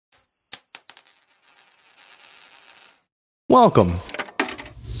Welcome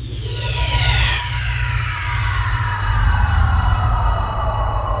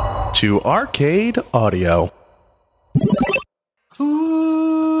to Arcade Audio.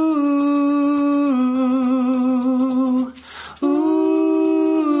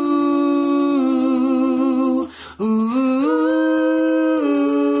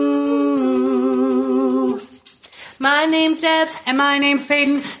 My name's Deb, and my name's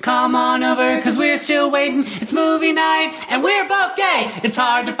Peyton. Come on over, cause we're still waiting. It's movie night, and we're both gay. It's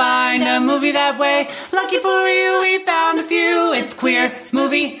hard to find a movie that way. Lucky for you, we found a few. It's Queer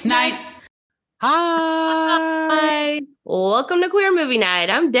Movie Night. Hi. Welcome to Queer Movie Night.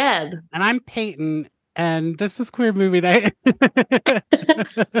 I'm Deb. And I'm Peyton, and this is Queer Movie Night.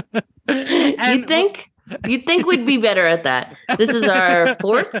 You'd think we'd be better at that. This is our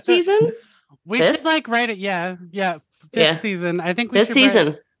fourth season? We Fifth? should write it, fifth season. I think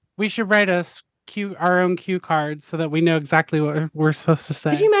we should write our own cue cards so that we know exactly what we're supposed to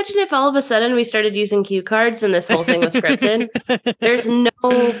say. Could you imagine if all of a sudden we started using cue cards and this whole thing was scripted? There's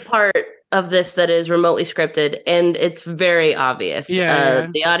no part of this that is remotely scripted, and it's very obvious.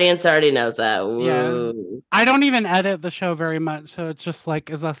 The audience already knows that. Yeah. I don't even edit the show very much, so it's just like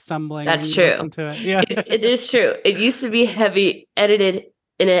is us stumbling. That's true. Listen to it. Yeah, it is true. It used to be heavy edited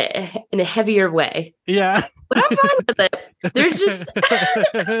in a heavier way. Yeah. But I'm fine with it. There's just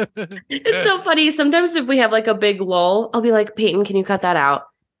it's so funny. Sometimes if we have like a big lull, I'll be like, Peyton, can you cut that out?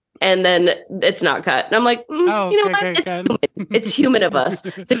 And then it's not cut. And I'm like, It's human of us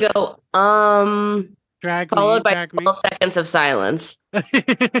to go, followed by 12 seconds of silence.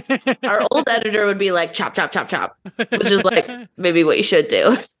 Our old editor would be like, chop, chop, chop, chop, which is like maybe what you should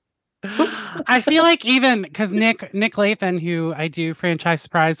do. I feel like even because Nick Lathan, who I do Franchise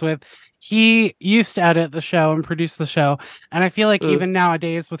Surprise with, he used to edit the show and produce the show. And I feel like even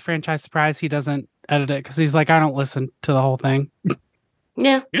nowadays with Franchise Surprise, he doesn't edit it because he's like, I don't listen to the whole thing.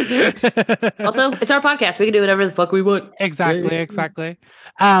 Yeah. Also, it's our podcast. We can do whatever the fuck we want. Exactly.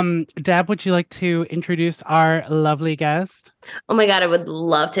 Deb, would you like to introduce our lovely guest? Oh my God, I would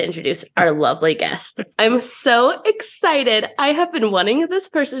love to introduce our lovely guest. I'm so excited. I have been wanting this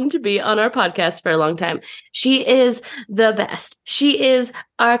person to be on our podcast for a long time. She is the best. She is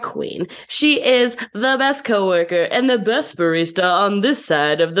our queen. She is the best coworker and the best barista on this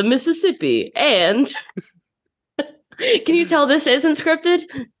side of the Mississippi. And can you tell this isn't scripted?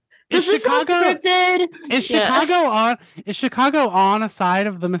 This is scripted. Is Chicago on a side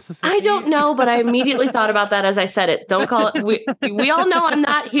of the Mississippi? I don't know, but I immediately thought about that as I said it. Don't call it. We all know I'm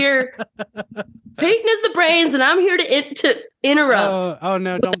not here. Peyton is the brains, and I'm here to interrupt. Oh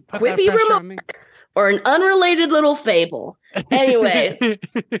no! Don't put quippy that pressure on me. Or an unrelated little fable. Anyway,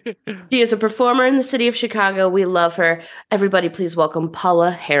 she is a performer in the city of Chicago. We love her. Everybody, please welcome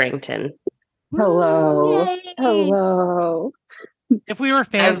Paula Harrington. Hello. Yay. Hello. If we were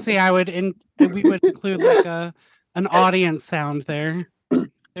fancy, we would include like an audience sound there. There'd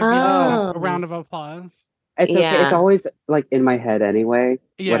be a round of applause. It's okay. It's always like in my head anyway.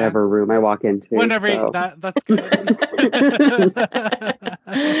 Yeah. Whatever room I walk into. That's good.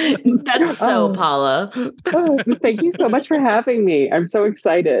 That's so Paula. Thank you so much for having me. I'm so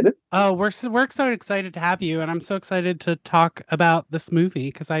excited. Oh, we're so excited to have you, and I'm so excited to talk about this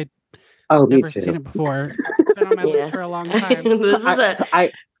movie because I've never seen it before. It's been on my list for a long time.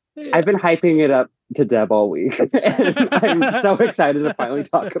 I've been hyping it up to Deb all week. And I'm so excited to finally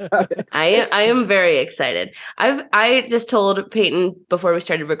talk about it. I am very excited. I just told Peyton before we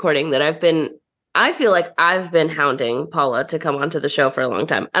started recording that I feel like I've been hounding Paula to come onto the show for a long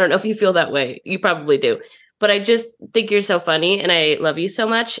time. I don't know if you feel that way. You probably do. But I just think you're so funny and I love you so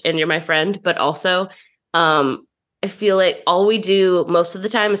much and you're my friend. But also, I feel like all we do most of the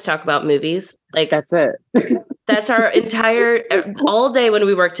time is talk about movies. Like that's it. That's our entire all day when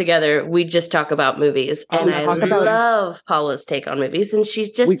we work together. We just talk about movies, and I love Paula's take on movies. And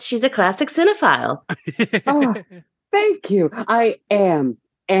she's a classic cinephile. Oh, thank you. I am,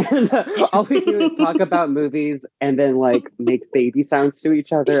 and all we do is talk about movies, and then like make baby sounds to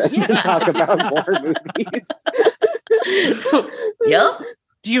each other, and then talk about more movies. Yep.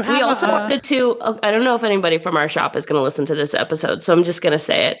 Do you have we also wanted to, I don't know if anybody from our shop is going to listen to this episode, so I'm just going to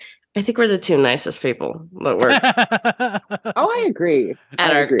say it. I think we're the two nicest people that work. I agree.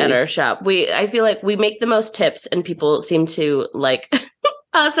 At our shop. I feel like we make the most tips and people seem to like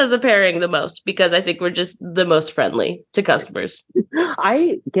us as a pairing the most because I think we're just the most friendly to customers.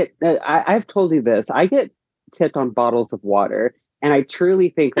 I've told you this. I get tipped on bottles of water and I truly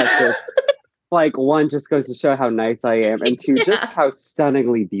think that's just like one just goes to show how nice I am, and two just how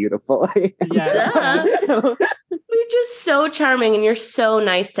stunningly beautiful I am. Yeah. You're just so charming and you're so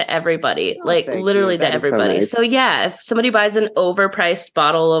nice to everybody, Oh, like thank literally you. to That is so everybody. nice. So yeah, if somebody buys an overpriced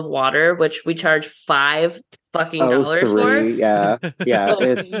bottle of water, which we charge $5 fucking for, three, yeah.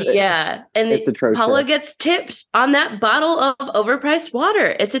 yeah, and It's atrocious. Paula gets tips on that bottle of overpriced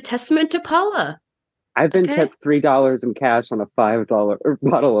water. It's a testament to Paula. I've been tipped $3 in cash on a $5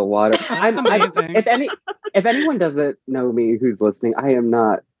 bottle of water. That's amazing. If anyone doesn't know me who's listening, I am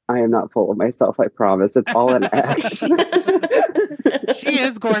not full of myself. I promise. It's all an act. She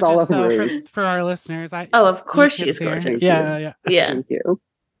is gorgeous, though, for our listeners. Of course she is gorgeous. Yeah. Thank you.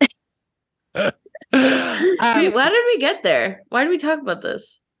 Wait, why did we get there? Why did we talk about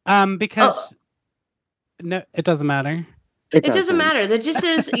this? Because no, it doesn't matter. It doesn't matter. That just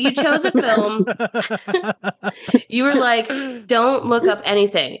is, you chose a film. You were like, don't look up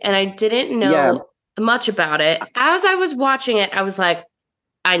anything. And I didn't know much about it. As I was watching it, I was like,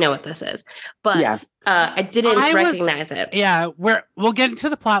 I know what this is. But I didn't recognize it. Yeah, we'll get into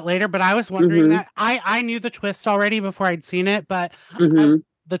the plot later, but I was wondering that. I knew the twist already before I'd seen it, but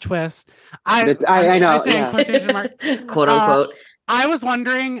the twist. I know. I say quotation mark, quote unquote. I was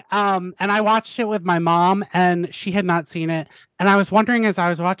wondering, and I watched it with my mom, and she had not seen it. And I was wondering as I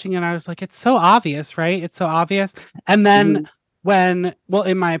was watching it, I was like, it's so obvious, right? It's so obvious. And then in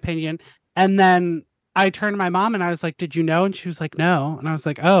my opinion, and then I turned to my mom and I was like, did you know? And she was like, no. And I was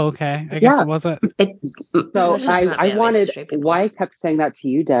like, oh, okay. I guess it wasn't. So I wanted, why I kept saying that to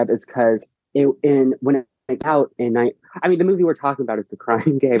you, Deb, is because when it came out the movie we're talking about is The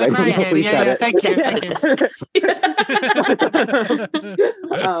Crying Game. The Crying Game. Yeah, thank you.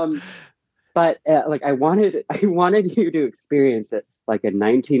 But I wanted you to experience it like a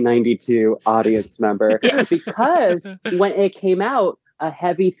 1992 audience member because when it came out, a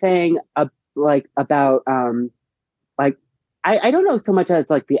heavy thing about I don't know so much as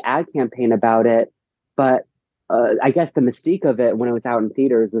like the ad campaign about it, but I guess the mystique of it when it was out in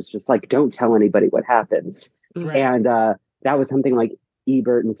theaters was just like, don't tell anybody what happens. Right. And that was something like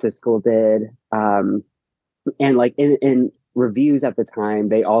Ebert and Siskel did. And like in reviews at the time,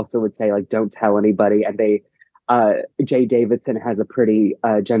 they also would say like, don't tell anybody. And they, Jay Davidson has a pretty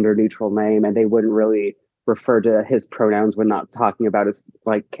gender neutral name, and they wouldn't really refer to his pronouns when not talking about his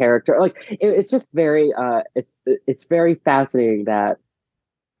like character. Like it's just very, it's very fascinating that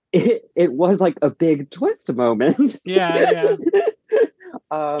it was like a big twist moment. Yeah.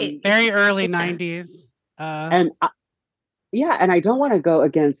 Very early 90s. And I don't want to go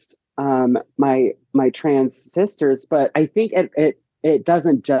against my trans sisters, but I think it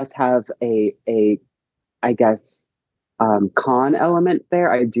doesn't just have a I guess con element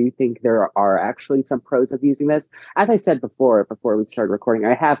there. I do think there are actually some pros of using this. As I said before we started recording,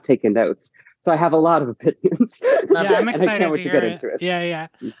 I have taken notes. So I have a lot of opinions. I'm excited I can't wait to get into it. Yeah.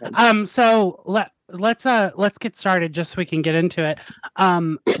 Okay. So let's get started just so we can get into it.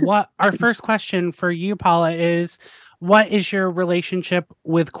 What our first question for you, Paula, is what is your relationship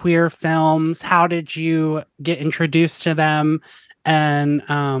with queer films? How did you get introduced to them? And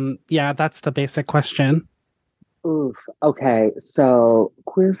that's the basic question. Oof. Okay. So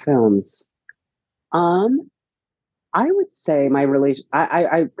queer films. I would say my relation.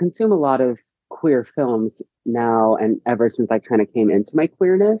 I consume a lot of queer films now, and ever since I kind of came into my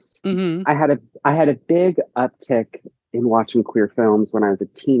queerness, I had a big uptick in watching queer films when I was a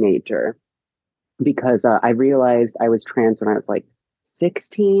teenager, because I realized I was trans when I was like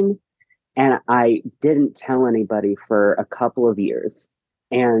 16, and I didn't tell anybody for a couple of years,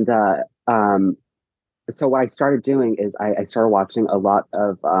 and so what I started doing is I started watching a lot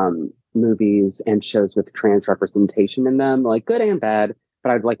of movies and shows with trans representation in them, like good and bad.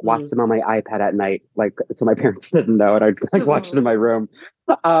 But I'd like watch them on my iPad at night, like so my parents didn't know, and I'd like watch it in my room.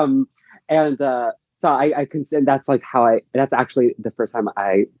 So I consider that's like that's actually the first time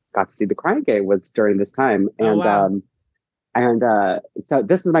I got to see The Crying Game was during this time, and so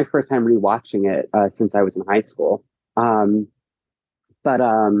this is my first time rewatching it since I was in high school. I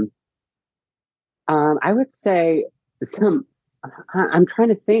would say I'm trying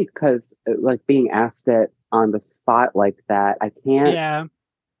to think, because like being asked it on the spot like that, I can't. Yeah.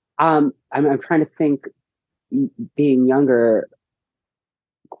 I'm trying to think. Being younger,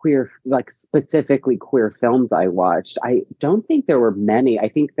 queer, like specifically queer films I watched, I don't think there were many. I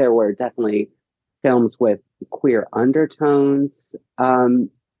think there were definitely films with queer undertones.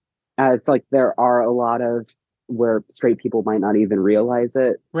 It's like there are a lot of where straight people might not even realize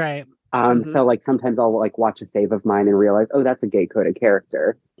it. Right. So like sometimes I'll like watch a fave of mine and realize, oh, that's a gay coded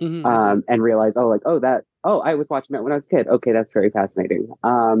character. And realize, I was watching that when I was a kid. Okay, that's very fascinating.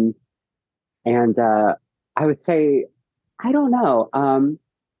 I would say, I don't know.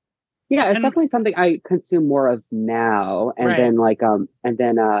 Yeah, it's definitely something I consume more of now. And then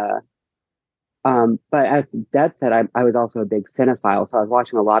but as Deb said, I was also a big cinephile, so I was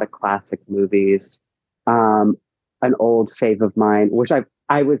watching a lot of classic movies. An old fave of mine, which I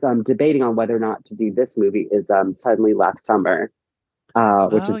was debating on whether or not to do this movie, is Suddenly Last Summer,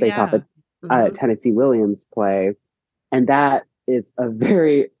 which is based off a Tennessee Williams play, and that is a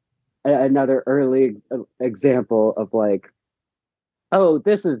very another early example of like, oh,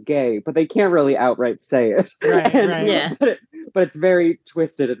 this is gay, but they can't really outright say it. Yeah. But it's very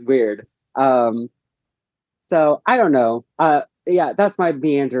twisted and weird. So I don't know. Yeah, that's my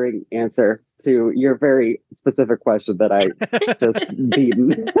meandering answer to your very specific question that I just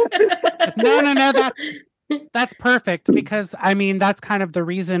beaten. No, that's perfect, because I mean that's kind of the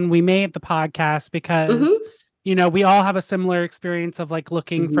reason we made the podcast, because we all have a similar experience of like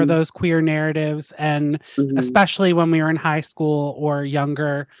looking for those queer narratives, and especially when we were in high school or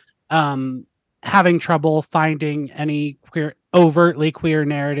younger, having trouble finding any overtly queer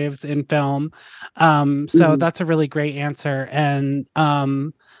narratives in film. So that's a really great answer. And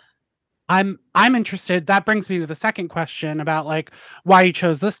I'm interested. That brings me to the second question about like why you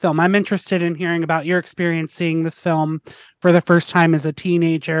chose this film. I'm interested in hearing about your experience seeing this film for the first time as a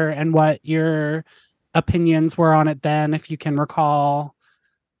teenager, and what your opinions were on it then, if you can recall.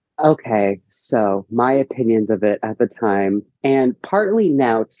 Okay, so my opinions of it at the time, and partly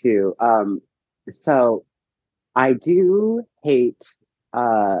now too. So I do hate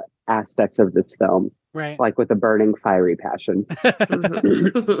aspects of this film, right? Like with a burning, fiery passion.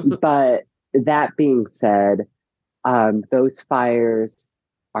 But that being said, those fires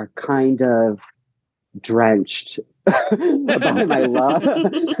are kind of drenched by my love.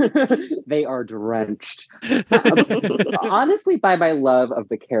 They are drenched. Honestly, by my love of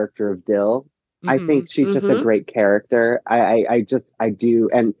the character of Dill. I think she's just a great character. I do.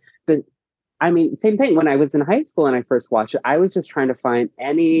 And I mean, same thing. When I was in high school and I first watched it, I was just trying to find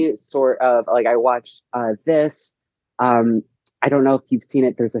any sort of like, I watched this. I don't know if you've seen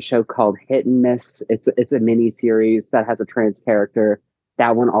it. There's a show called Hit and Miss. It's a mini series that has a trans character.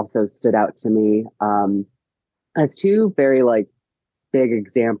 That one also stood out to me as two very like big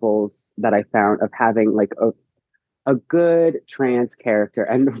examples that I found of having like a good trans character.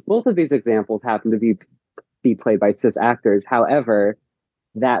 And both of these examples happen to be played by cis actors. However,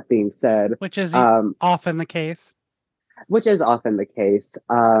 that being said, which is often the case.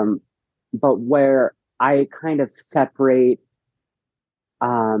 But where I kind of separate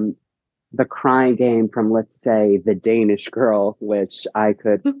the Crying Game from, let's say, The Danish Girl, which I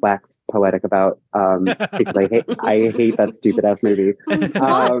could wax poetic about because I hate that stupid ass movie.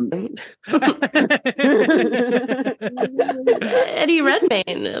 Eddie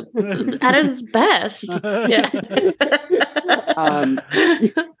Redmayne at his best. Yeah.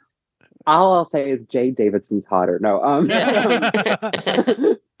 All I'll say is Jay Davidson's hotter. No, no,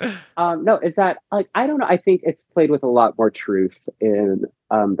 it's that like I don't know. I think it's played with a lot more truth in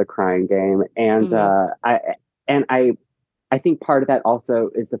The Crying Game, and I think part of that also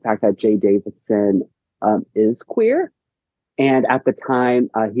is the fact that Jay Davidson is queer, and at the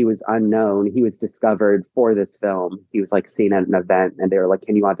time he was unknown. He was discovered for this film. He was like seen at an event, and they were like,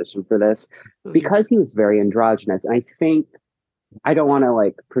 "Can you audition for this?" Because he was very androgynous, and I think. I don't want to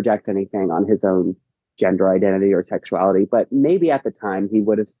like project anything on his own gender identity or sexuality, but maybe at the time he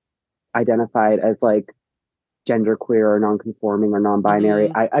would have identified as like genderqueer or non-conforming or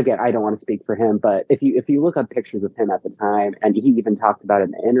non-binary. I don't want to speak for him, but if you look up pictures of him at the time, and he even talked about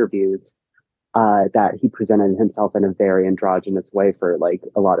in the interviews that he presented himself in a very androgynous way for like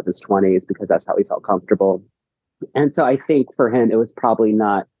a lot of his 20s because that's how he felt comfortable. And so I think for him it was probably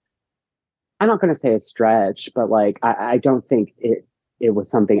not. I'm not going to say a stretch, but like, I don't think it was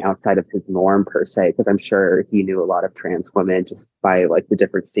something outside of his norm per se, because I'm sure he knew a lot of trans women just by like the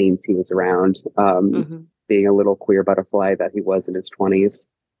different scenes he was around, being a little queer butterfly that he was in his 20s.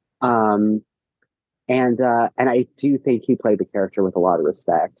 And I do think he played the character with a lot of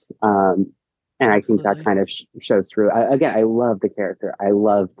respect. And I think that kind of shows through. Again, I love the character. I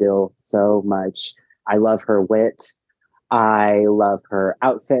love Dill so much. I love her wit. I love her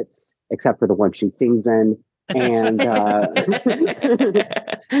outfits, except for the one she sings in. And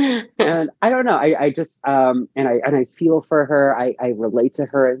and I don't know. I just and I feel for her. I relate to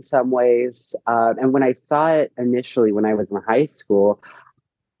her in some ways. And when I saw it initially when I was in high school,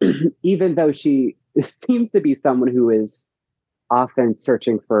 even though she seems to be someone who is often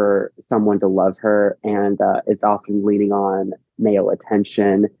searching for someone to love her and is often leaning on male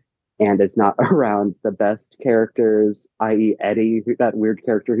attention. And is not around the best characters, i.e. Eddie, that weird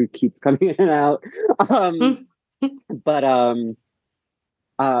character who keeps coming in and out. But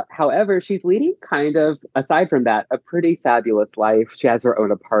However, she's leading kind of, aside from that, a pretty fabulous life. She has her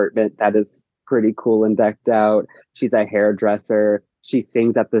own apartment that is pretty cool and decked out. She's a hairdresser. She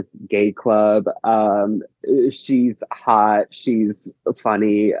sings at this gay club. She's hot. She's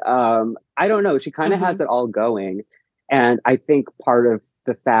funny. I don't know. She kind of has it all going. And I think part of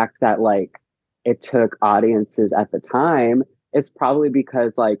the fact that like it took audiences at the time is probably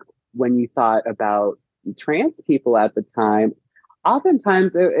because like when you thought about trans people at the time,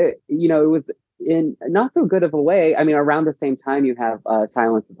 oftentimes it was in not so good of a way. I mean, around the same time you have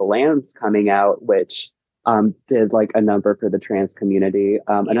Silence of the Lambs coming out, which did like a number for the trans community.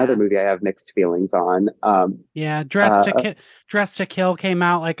 Another movie I have mixed feelings on. Dressed to Kill came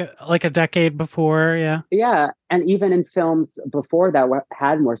out like a decade before. Yeah, and even in films before that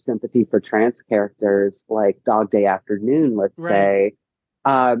had more sympathy for trans characters, like Dog Day Afternoon, let's say,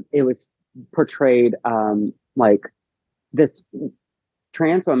 it was portrayed like this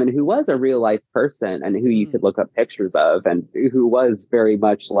trans woman who was a real life person and who you could look up pictures of, and who was very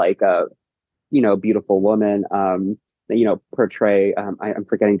much like a beautiful woman, portray, I'm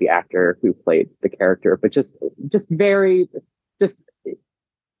forgetting the actor who played the character, but just very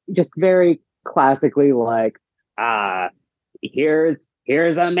classically like, here's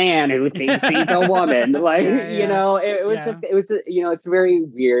a man who thinks he's a woman. Like, it was it's very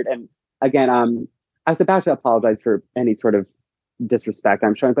weird. And again, I was about to apologize for any sort of disrespect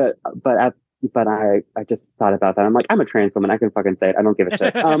I'm showing, but I just thought about that. I'm like, I'm a trans woman. I can fucking say it. I don't give a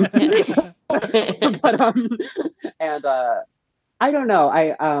shit. And I don't know.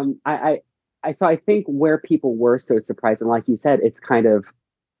 So I think where people were so surprised, and like you said, it's kind of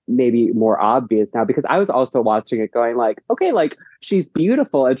maybe more obvious now, because I was also watching it going like, okay, like she's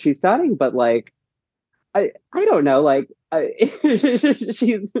beautiful and she's stunning, but like, I don't know, like she's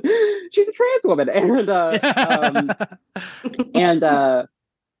a trans woman, and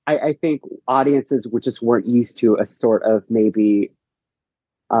I think audiences just weren't used to a sort of maybe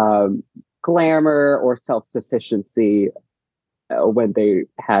glamour or self-sufficiency when they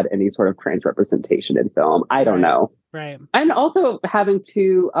had any sort of trans representation in film. I don't know. Right. And also having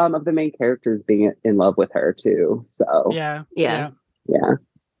two of the main characters being in love with her too. So Yeah.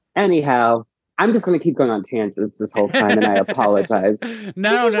 Anyhow, I'm just going to keep going on tangents this whole time, and I apologize.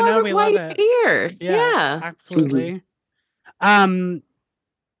 No, we love it. Here. Yeah, absolutely.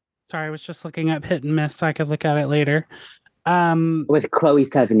 Sorry, I was just looking up Hit and Miss so I could look at it later. With Chloe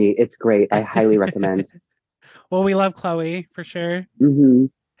Sevigny, it's great. I highly recommend. Well, we love Chloe for sure. Mm-hmm.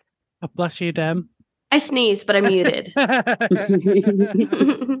 Oh, bless you, Deb. I sneezed, but I'm muted.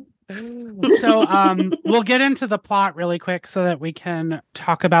 So we'll get into the plot really quick so that we can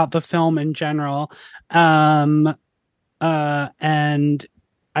talk about the film in general. And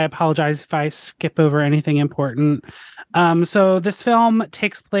I apologize if I skip over anything important. So this film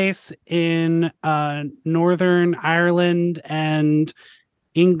takes place in Northern Ireland and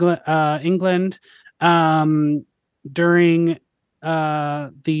England during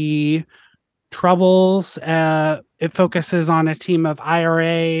the Troubles. It focuses on a team of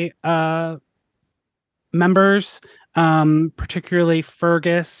IRA members, particularly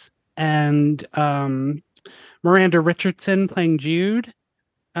Fergus and Miranda Richardson playing Jude,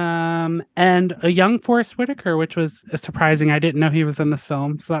 and a young Forrest Whitaker, which was surprising. I didn't know he was in this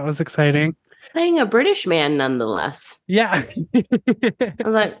film, so that was exciting. Playing a British man, nonetheless. Yeah. I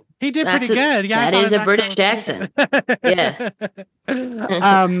was like, he did pretty good. Yeah, that is a British accent. Yeah.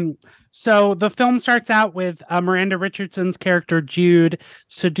 So the film starts out with Miranda Richardson's character Jude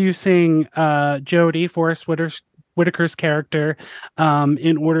seducing Jodie, Forrest Whitaker's character,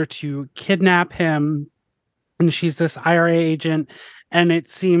 in order to kidnap him. And she's this IRA agent. And it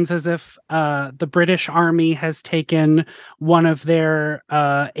seems as if the British Army has taken one of their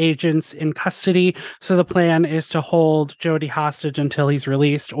agents in custody. So the plan is to hold Jodie hostage until he's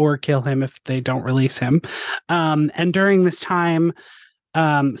released, or kill him if they don't release him. And during this time,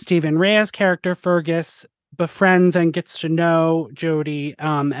 Stephen Rea's character, Fergus, befriends and gets to know Jodie,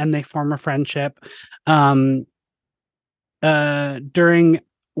 and they form a friendship. During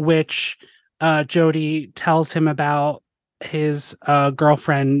which Jodie tells him about his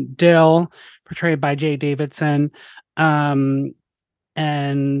girlfriend Dill, portrayed by Jay Davidson, and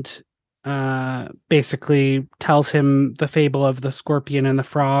basically tells him the fable of the scorpion and the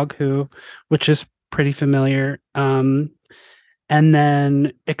frog, which is pretty familiar. And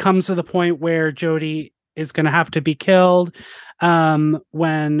then it comes to the point where Jodie is going to have to be killed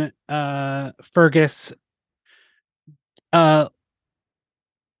when Fergus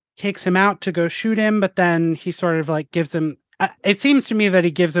takes him out to go shoot him, but then he sort of like gives him, it seems to me that he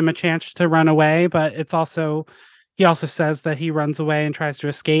gives him a chance to run away, but it's also, he also says that he runs away and tries to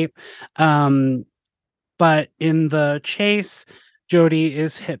escape. But in the chase, Jody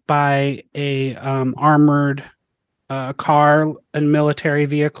is hit by a armored car and military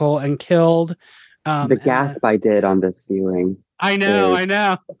vehicle and killed. The gasp I did on this viewing. I know. I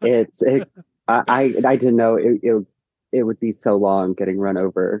didn't know it would be so long getting run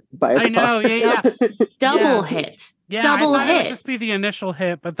over by a car. I know, yeah. Double hit. Yeah, Double I thought it would hit. just be the initial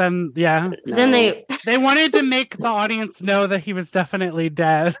hit, but then No. Then they wanted to make the audience know that he was definitely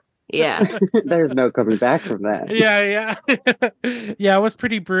dead. yeah. There's no coming back from that. Yeah. Yeah, it was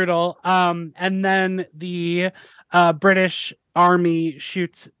pretty brutal. And then the British Army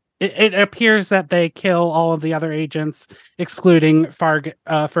shoots. It appears that they kill all of the other agents, excluding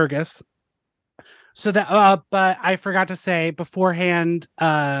Fergus. So that, but I forgot to say beforehand,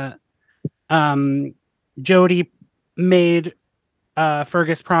 Jody made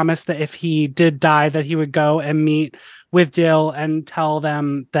Fergus promise that if he did die, that he would go and meet with Dill and tell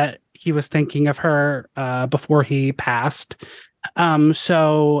them that he was thinking of her before he passed.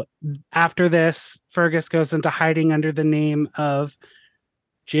 So after this, Fergus goes into hiding under the name of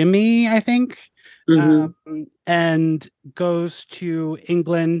Jimmy, I think, and goes to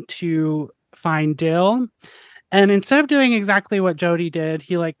England to find Dill. And instead of doing exactly what Jody did,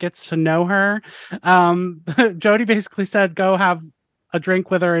 he gets to know her. Jody basically said, "Go have a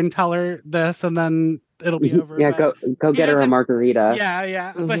drink with her and tell her this, and then it'll be over." Yeah, go get her a margarita.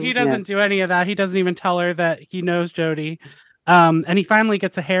 Yeah. But he doesn't do any of that. He doesn't even tell her that he knows Jody. And he finally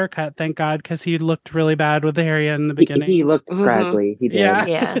gets a haircut, thank God, because he looked really bad with the hair in the beginning. He looked scraggly. He did.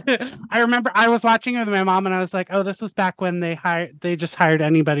 Yeah. I remember I was watching it with my mom, and I was like, "Oh, this was back when they just hired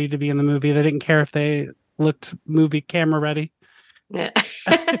anybody to be in the movie. They didn't care if they looked movie camera ready." Yeah.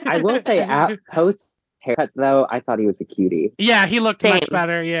 I will say, post haircut though, I thought he was a cutie. Yeah, he looked much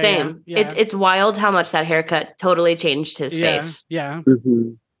better. Yeah, Same. Yeah. It's wild how much that haircut totally changed his face. Yeah,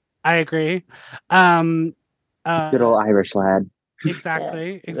 Mm-hmm. I agree. Good old Irish lad.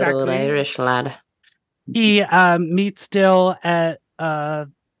 Exactly. Good old Irish lad. He meets Dill at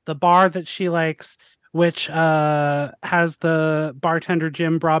the bar that she likes, which has the bartender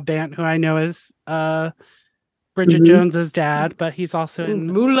Jim Broadbent, who I know is Bridget Jones's dad, but he's also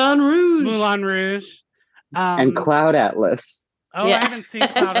in Moulin Rouge. Moulin Rouge. And Cloud Atlas. Oh, yeah. I haven't seen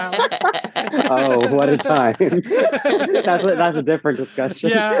Cloud Atlas. Oh, what a time. That's a different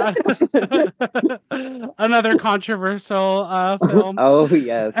discussion. Yeah. Another controversial film. Oh,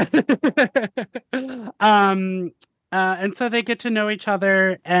 yes. And so they get to know each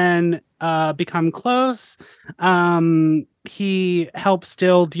other and become close. He helps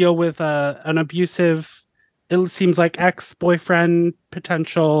Dill deal with an abusive, it seems like, ex-boyfriend,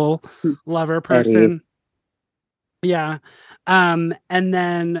 potential lover person. Eddie. Yeah. And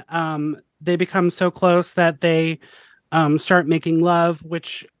then they become so close that they start making love,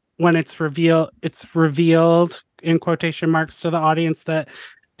 which when it's revealed in quotation marks to the audience that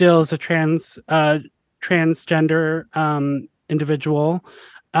Dill is a transgender individual.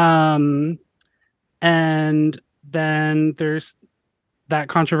 And then there's that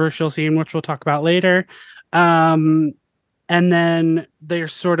controversial scene, which we'll talk about later. And then they're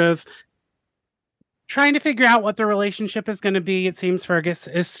sort of trying to figure out what the relationship is going to be. It seems Fergus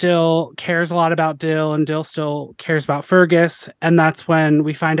still cares a lot about Dill, and Dill still cares about Fergus. And that's when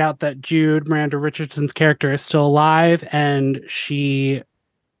we find out that Jude, Miranda Richardson's character, is still alive, and she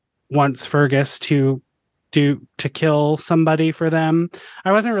wants Fergus to kill somebody for them.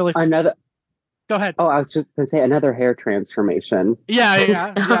 I wasn't really Go ahead. Oh, I was just going to say another hair transformation.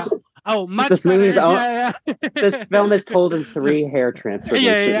 Yeah. Oh, much this better. movie's Yeah. This film is told in 3 hair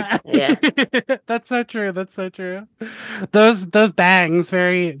transformations. Yeah. That's so true. Those bangs,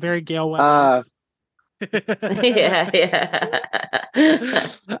 very, very Gale Weathers. Yeah.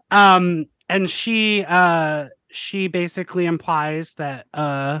 And she basically implies that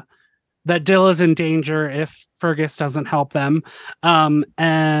Dill is in danger if Fergus doesn't help them.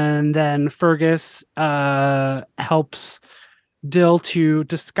 And then Fergus helps Dill to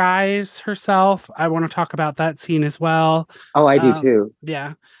disguise herself. I want to talk about that scene as well. Oh, I do too.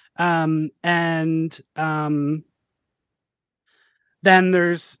 Yeah. And then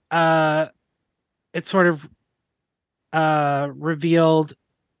there's it's sort of revealed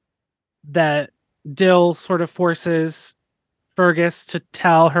that Dill sort of forces Fergus to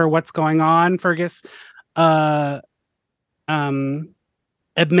tell her what's going on. Fergus admits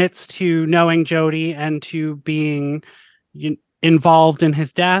to knowing Jody and to being involved in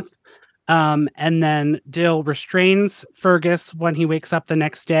his death. And then Dill restrains Fergus when he wakes up the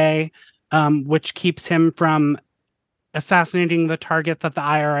next day, which keeps him from assassinating the target that the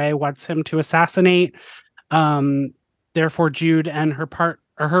IRA wants him to assassinate. Therefore, Jude and her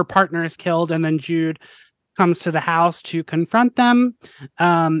partner is killed, and then Jude comes to the house to confront them.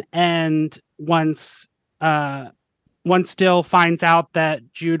 And once Dill finds out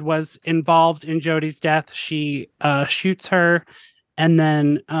that Jude was involved in Jodie's death, she shoots her, and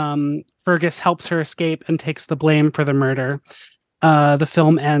then Fergus helps her escape and takes the blame for the murder. The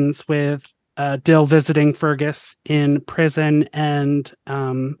film ends with Dill visiting Fergus in prison and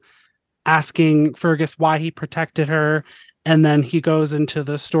asking Fergus why he protected her. And then he goes into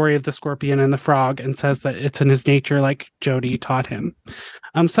the story of the scorpion and the frog and says that it's in his nature, like Jodie taught him.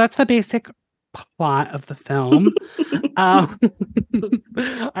 So that's the basic plot of the film. I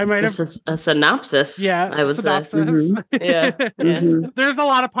might have a synopsis. Yeah, I would synopsis. say. Mm-hmm. Yeah. There's a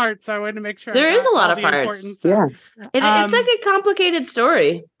lot of parts, so I wanted to make sure. There is a lot of parts. Yeah, it's like a complicated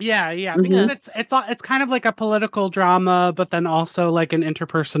story. Yeah, because it's kind of like a political drama, but then also like an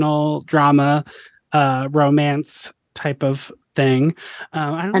interpersonal drama, romance type of thing.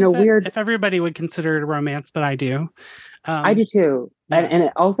 I don't know if everybody would consider it a romance, but I do. I do too. Yeah. And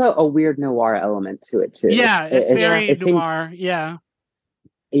it also a weird noir element to it too. Yeah, it's very noir. Yeah,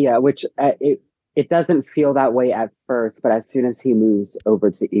 which it doesn't feel that way at first, but as soon as he moves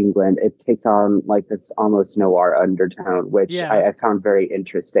over to England, it takes on like this almost noir undertone, which I found very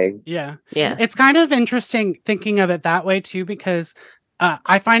interesting. Yeah. It's kind of interesting thinking of it that way too, because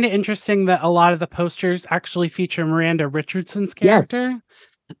I find it interesting that a lot of the posters actually feature Miranda Richardson's character.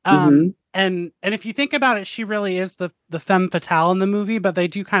 Yes. And if you think about it, she really is the femme fatale in the movie, but they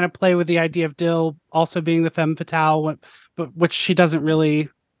do kind of play with the idea of Dill also being the femme fatale, but which she doesn't really.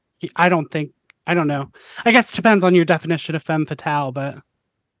 I don't know. I guess it depends on your definition of femme fatale, but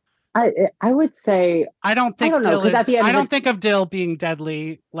I would say I don't think of Dill being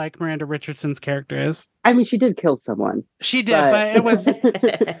deadly like Miranda Richardson's character is. I mean, she did kill someone. She did, but it was,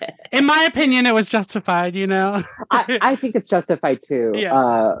 in my opinion, it was justified. I think it's justified too.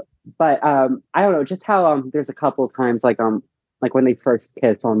 Yeah. But I don't know, just how there's a couple of times like when they first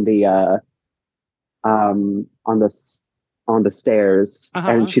kiss on the stairs,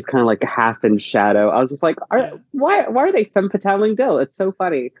 and she's kind of like half in shadow. I was just like, why are they femme fataling Dill? It's so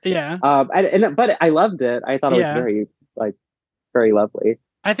funny. Yeah. But I loved it. I thought it was very very lovely.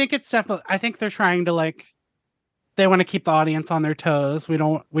 I think it's definitely. I think they're trying to they want to keep the audience on their toes. We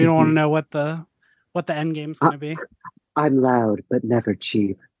don't want to know what the end game's going to be. I'm loud, but never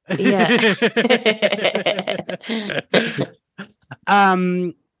cheap. Yeah.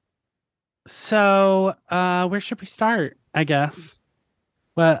 So where should we start? I guess.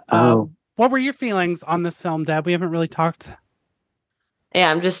 But what were your feelings on this film, Deb? We haven't really talked. Yeah,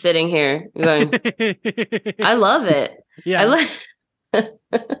 I'm just sitting here going, I love it. Yeah.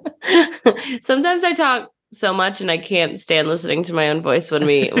 Sometimes I talk so much and I can't stand listening to my own voice when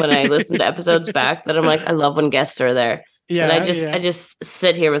I listen to episodes back, that I'm like, I love when guests are there. Yeah, and I just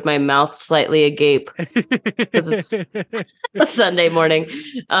sit here with my mouth slightly agape because it's a Sunday morning.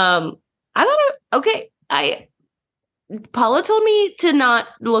 I thought, Paula told me to not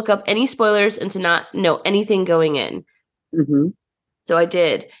look up any spoilers and to not know anything going in. Mm-hmm. So I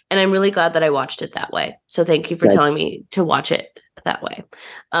did, and I'm really glad that I watched it that way. So thank you for telling me to watch it that way.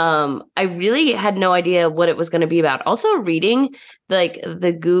 I really had no idea what it was going to be about. Also, reading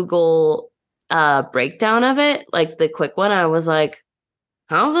the Google breakdown of it, like the quick one, I was like,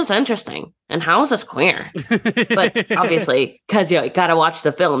 how is this interesting and how is this queer? But obviously, because you got to watch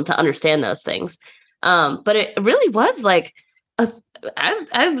the film to understand those things. But it really was like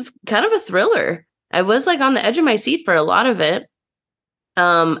I was kind of a thriller. I was on the edge of my seat for a lot of it.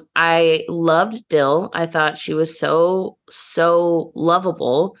 I loved Dill. I thought she was so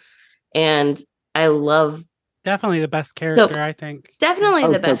lovable, and I love. Definitely the best character, I think. Definitely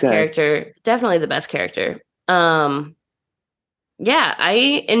the best character. Definitely the best character. Yeah,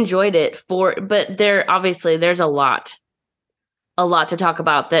 I enjoyed it but there's a lot to talk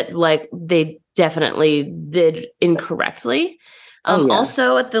about that they definitely did incorrectly.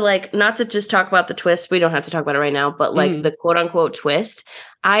 Also at the not to just talk about the twist, we don't have to talk about it right now, but the quote unquote twist,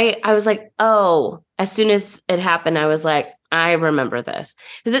 I was like, oh, as soon as it happened, I was like, I remember this.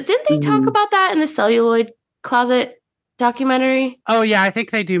 Didn't they talk about that in the celluloid closet documentary? Oh yeah, I think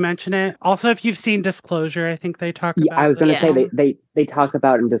they do mention it. Also, if you've seen Disclosure, I think they talk about I was going to say they talk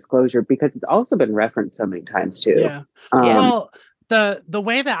about in Disclosure because it's also been referenced so many times too. Yeah. Well, the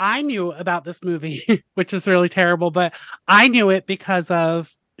way that I knew about this movie, which is really terrible, but I knew it because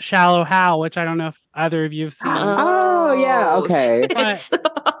of Shallow Hal, which I don't know if either of you have seen. Oh yeah, okay. But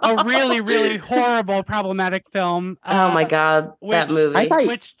a really, really horrible, problematic film. Oh my God, that movie.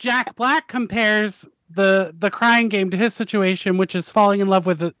 Which Jack Black compares the crying game to his situation, which is falling in love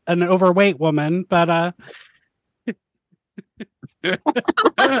with an overweight woman. But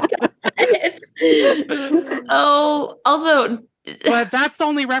Oh, also, but that's the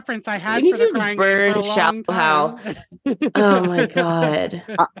only reference I had you for need the to just crying game burn for a long Shallow time. oh my god.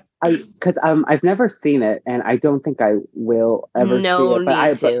 Because I've never seen it, and I don't think I will ever see No it. But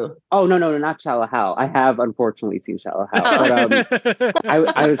need to. oh no, not Shallow Hal. I have unfortunately seen Shallow Hal, Oh. but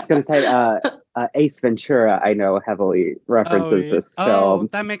I was gonna say Ace Ventura. I know heavily references yeah. this film.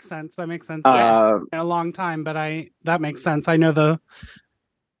 That makes sense. That makes sense. Yeah. A long time, but that makes sense. I know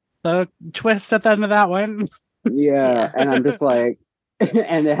the twist at the end of that one. Yeah, and I'm just like,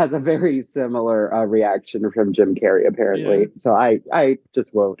 and it has a very similar reaction from Jim Carrey apparently. Yeah. So I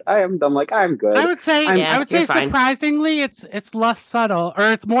just won't. I'm like I'm good. I would say you're fine. surprisingly it's less subtle,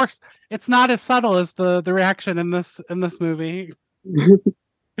 or it's more. It's not as subtle as the reaction in this movie.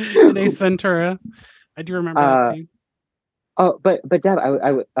 In Ace Ventura, I do remember that scene. Oh, but Deb,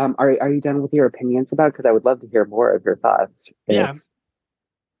 are you done with your opinions about? Because I would love to hear more of your thoughts. Yeah.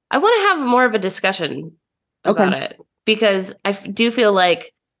 I want to have more of a discussion about it, because I do feel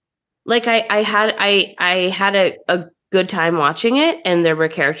like I had a good time watching it, and there were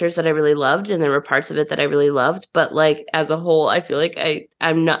characters that I really loved, and there were parts of it that I really loved, but like as a whole, I feel like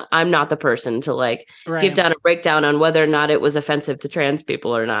I'm not the person to like give down a breakdown on whether or not it was offensive to trans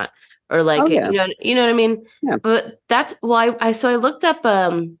people or not, or like you know what I mean. Yeah. But that's why I looked up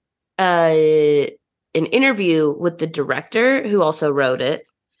an interview with the director who also wrote it.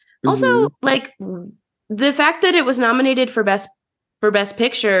 Also, like the fact that it was nominated for best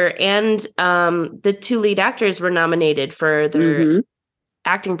picture, and the two lead actors were nominated for their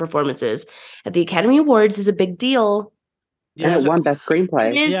acting performances at the Academy Awards is a big deal. And it won best screenplay.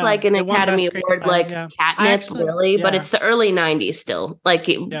 It is like an Academy Award, like catnip, really, but it's the early '90s still. Like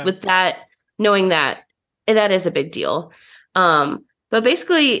with that, knowing that is a big deal. But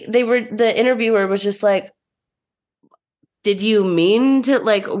basically, the interviewer was just like, did you mean to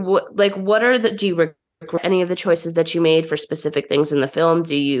do you regret any of the choices that you made for specific things in the film?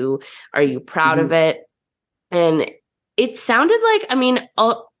 Are you proud of it? And it sounded like, I mean,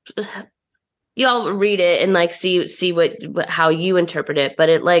 y'all read it and like see what how you interpret it, but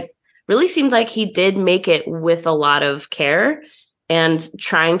it like really seemed like he did make it with a lot of care and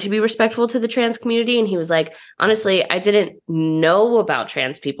trying to be respectful to the trans community. And he was like, honestly, I didn't know about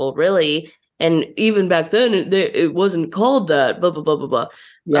trans people really. And even back then, it wasn't called that, blah, blah, blah, blah, blah.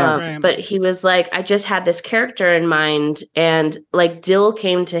 Yeah. But he was like, I just had this character in mind. And like Dill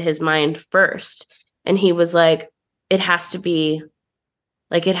came to his mind first. And he was like, it has to be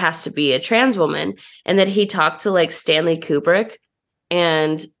a trans woman. And that he talked to like Stanley Kubrick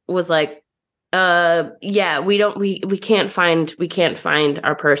and was like, we can't find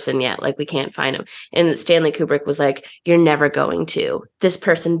our person yet. Like we can't find him. And Stanley Kubrick was like, you're never going to. This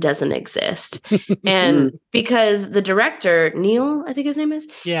person doesn't exist. And because the director, Neil, I think his name is,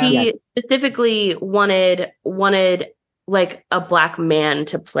 he specifically wanted like a black man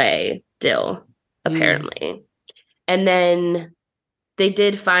to play Dill, apparently. And then they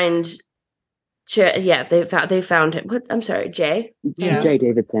did find they found him. What? I'm sorry, Jay. Yeah, Jay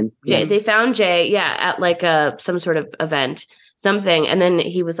Davidson. Jay. They found Jay. Yeah, at like some sort of event, something. And then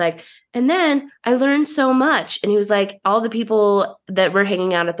he was like, and then I learned so much. And he was like, all the people that were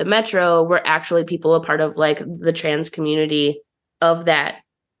hanging out at the Metro were actually people a part of like the trans community of that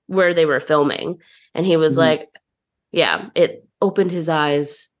where they were filming. And he was like, yeah, it opened his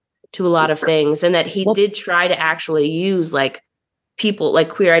eyes to a lot of things, and that he did try to actually use like people like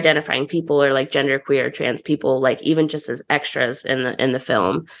queer identifying people or like gender queer trans people, like even just as extras in the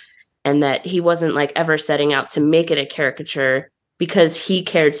film, and that he wasn't like ever setting out to make it a caricature because he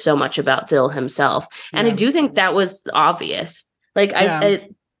cared so much about Dill himself. And I do think that was obvious. Like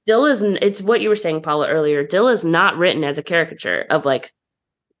Dill isn't, it's what you were saying, Paula, earlier. Dill is not written as a caricature of like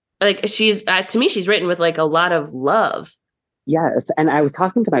she's to me, she's written with like a lot of love. Yes, and I was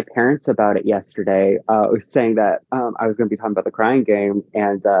talking to my parents about it yesterday. I was saying that I was going to be talking about the Crying Game,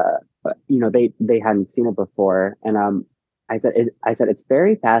 and they hadn't seen it before, and I said it's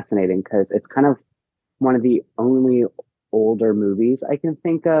very fascinating because it's kind of one of the only older movies I can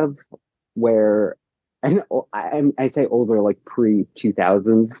think of where, and I say older like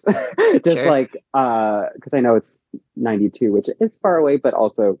pre-2000s, just like because I know it's 92, which is far away, but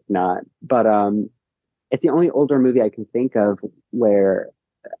also not, but it's the only older movie I can think of where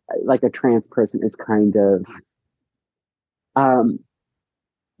like a trans person is kind of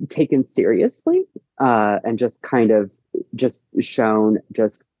taken seriously and just kind of just shown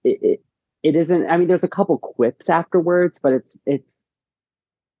just it isn't, I mean, there's a couple quips afterwards, but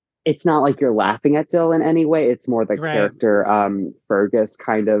it's not like you're laughing at Dill in any way. It's more the character Fergus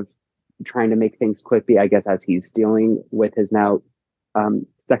kind of trying to make things quippy, I guess, as he's dealing with his now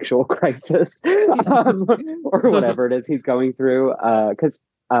sexual crisis or whatever it is he's going through. Because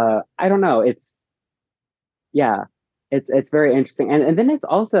I don't know, it's very interesting, and then it's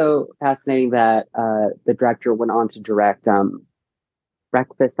also fascinating that the director went on to direct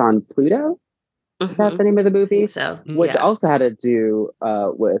Breakfast on Pluto. Is that the name of the movie? So, which also had to do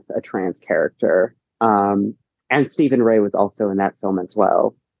with a trans character. And Stephen Ray was also in that film as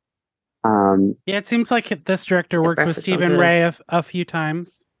well. It seems like this director worked with Stephen Ray a few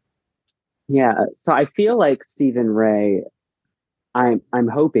times. Yeah, so I feel like Stephen Ray, I'm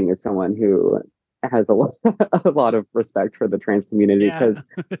hoping is someone who has a lot of respect for the trans community, because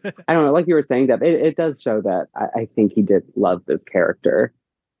I don't know, like you were saying, that it does show that I think he did love this character.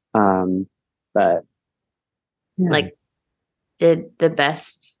 But like did the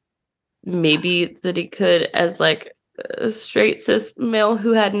best maybe that he could as like a straight cis male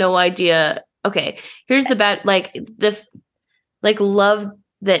who had no idea. Okay, here's the bad, like love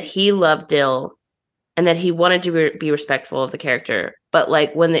that he loved Dill and that he wanted to be respectful of the character. But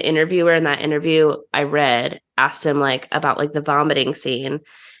like when the interviewer in that interview I read asked him like about like the vomiting scene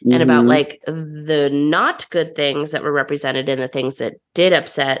and about like the not good things that were represented and the things that did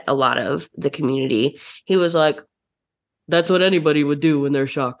upset a lot of the community, he was like, that's what anybody would do when they're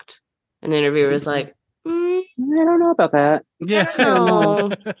shocked. And the interviewer was like, I don't know about that. Yeah.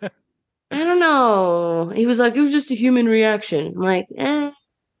 I don't know. He was like, it was just a human reaction. I'm like,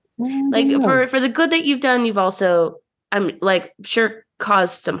 like for the good that you've done, you've also, I'm like, sure,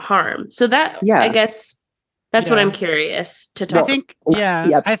 caused some harm. So that, I guess, that's what I'm curious to talk. I think,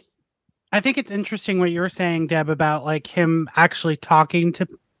 I think it's interesting what you were saying, Deb, about like him actually talking to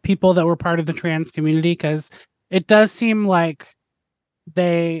people that were part of the trans community, because it does seem like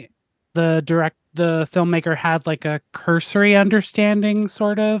the filmmaker had like a cursory understanding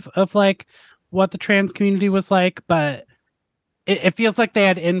sort of like what the trans community was like, but it feels like they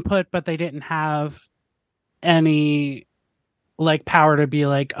had input, but they didn't have any like power to be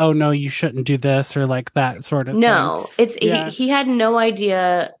like, oh no, you shouldn't do this, or like that sort of thing. He had no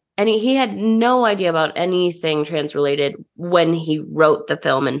idea, and he had no idea about anything trans related when he wrote the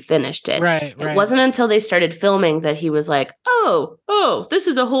film and finished it. It wasn't until they started filming that he was like, oh, this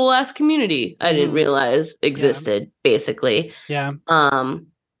is a whole ass community I didn't realize existed, basically. And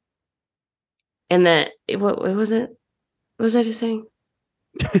that what was it? What was I just saying?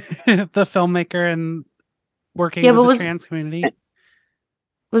 The filmmaker and working with the trans community. What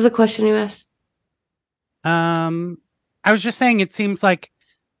was the question you asked? I was just saying, it seems like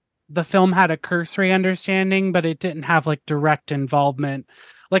the film had a cursory understanding, but it didn't have like direct involvement.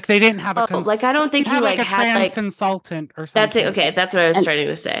 Like they didn't have I don't think he had a had trans like consultant or something. That's it. Okay, that's what I was starting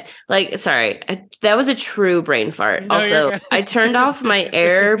to say. Like, sorry, that was a true brain fart. No, also, I turned off my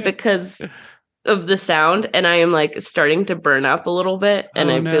air because of the sound, and I am like starting to burn up a little bit,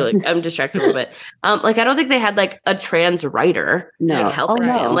 and feel like I'm distracted a little bit. Like I don't think they had like a trans writer like helping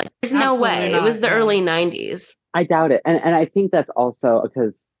him. Like there's no way. It was the early 90s. I doubt it. And I think that's also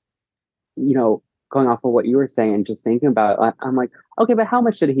because, you know, going off of what you were saying and just thinking about it, I'm like, okay, but how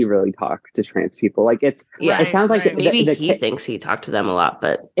much did he really talk to trans people? Like it sounds like maybe he thinks he talked to them a lot,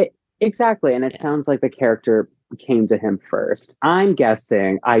 but exactly. And it sounds like the character came to him first. I'm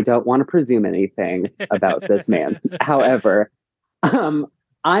guessing, I don't want to presume anything about this man. However,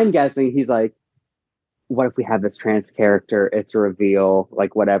 I'm guessing he's like, what if we have this trans character? It's a reveal,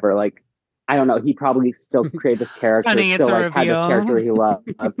 like whatever. Like, I don't know. He probably still created this character, Honey, still like had this character he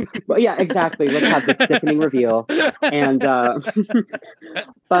loved. But yeah, exactly. Let's have this sickening reveal. And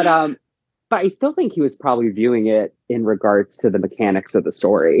but I still think he was probably viewing it in regards to the mechanics of the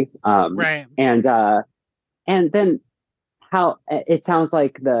story. And then how it sounds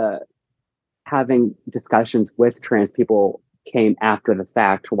like having discussions with trans people came after the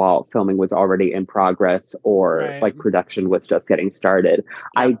fact while filming was already in progress, or like production was just getting started.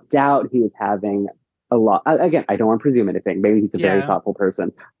 I doubt he was having a lot. Again, I don't want to presume anything. Maybe he's a very thoughtful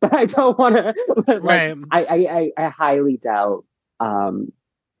person, but I don't want to. I highly doubt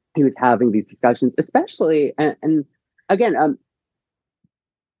he was having these discussions, especially and again,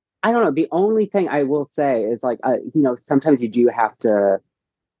 I don't know. The only thing I will say is like, you know, sometimes you do have to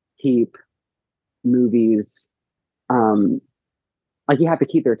keep movies, like you have to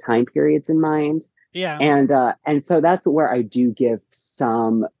keep their time periods in mind. And so that's where I do give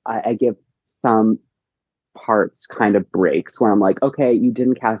I give some parts kind of breaks where I'm like, okay, you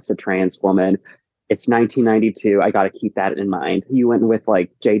didn't cast a trans woman. It's 1992. I got to keep that in mind. You went with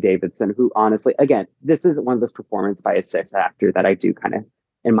like Jay Davidson, who honestly, again, this is one of those performances by a cis actor that I do kind of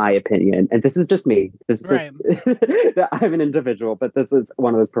in my opinion, and this is just me. This is Right. just I'm an individual, but this is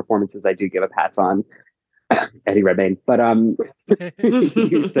one of those performances I do give a pass on. Eddie Redmayne, but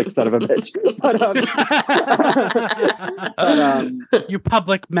you sick son of a bitch. But you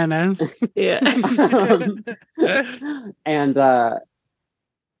public menace. Yeah. And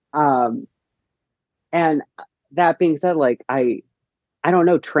and that being said, like I don't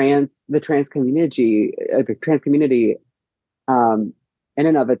know, the trans community, in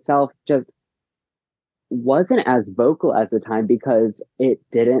and of itself just wasn't as vocal as the time because it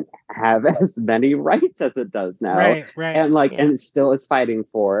didn't have as many rights as it does now. Right. And like, and it still is fighting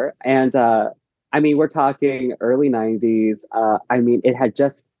for. And I mean, we're talking early 90s. I mean, it had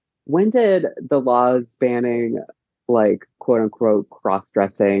just, when did the laws banning like quote unquote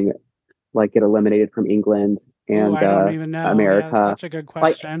cross-dressing like get eliminated from England and I don't even know. America? Yeah, that's such a good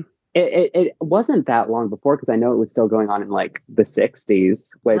question. It wasn't that long before, because I know it was still going on in like the 60s,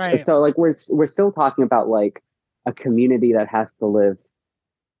 which so like we're still talking about like a community that has to live,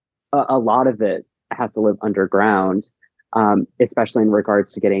 a lot of it has to live underground, especially in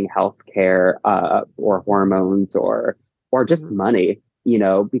regards to getting health care or hormones or just money, you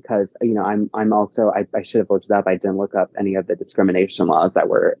know, because, you know, I'm also, I should have looked it up. I didn't look up any of the discrimination laws that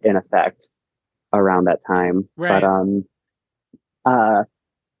were in effect around that time. Right. But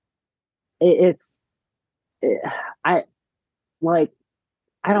I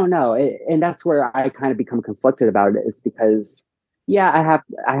don't know, and that's where I kind of become conflicted about it, is because I have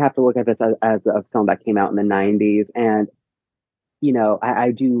to look at this as a film that came out in the 90s, and you know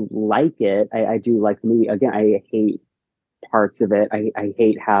I do like it. I do like the movie. Again, I hate parts of it. I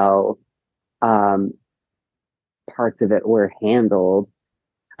hate how parts of it were handled.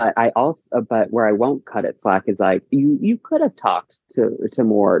 But where I won't cut it slack is like you could have talked to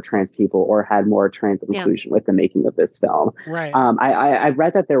more trans people or had more trans inclusion with the making of this film. Right. I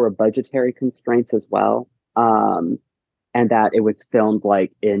read that there were budgetary constraints as well, and that it was filmed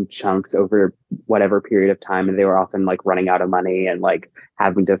like in chunks over whatever period of time, and they were often like running out of money and like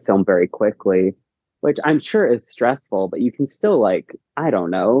having to film very quickly, which I'm sure is stressful. But you can still, like, I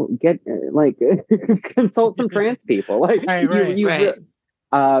don't know, get like consult some trans people, like right.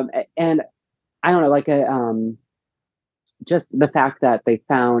 And I don't know, like just the fact that they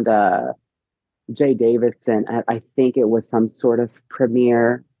found Jay Davidson at, I think it was some sort of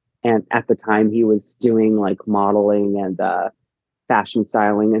premiere, and at the time he was doing like modeling and fashion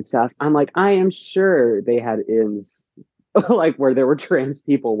styling and stuff. I'm like, I am sure they had ins like where there were trans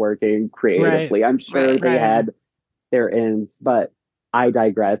people working creatively. I'm sure they had their ins, but I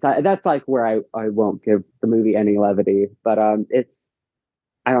digress. That's like where I won't give the movie any levity, but it's,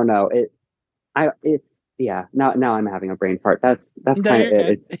 I don't know. Now I'm having a brain fart. That's kind of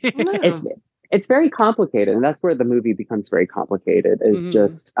it. It's very complicated, and that's where the movie becomes very complicated. Is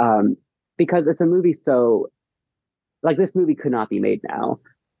just because it's a movie, so like this movie could not be made now,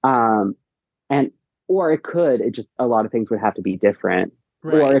 or it could. It just, a lot of things would have to be different,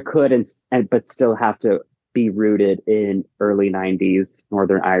 or it could but still have to be rooted in early 90s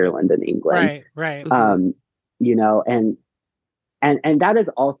Northern Ireland and England. Right. You know, and that is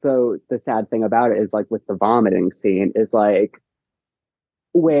also the sad thing about it, is like with the vomiting scene, is like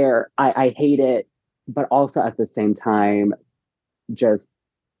where I hate it, but also at the same time, just,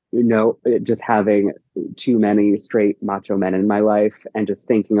 you know, just having too many straight macho men in my life, and just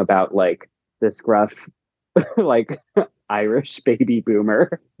thinking about like this gruff, like Irish baby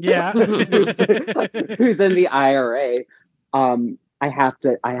boomer, who's in the IRA. I have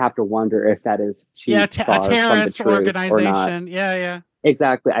to wonder if that is a terrorist organization. Yeah.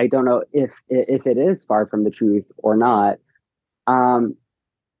 Exactly. I don't know if it is far from the truth or not.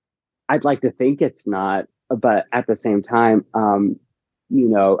 I'd like to think it's not, but at the same time, you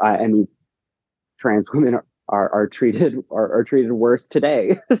know, I mean, trans women are treated worse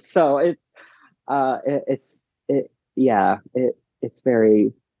today. So it's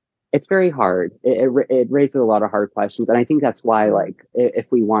very hard. It raises a lot of hard questions, and I think that's why, like,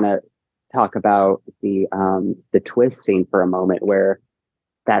 if we want to talk about the twist scene for a moment, where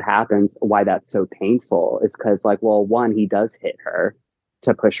that happens, why that's so painful is because, like, well, one, he does hit her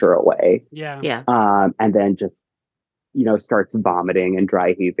to push her away, and then just, you know, starts vomiting and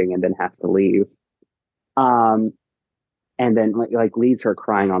dry heaving, and then has to leave, and then like leaves her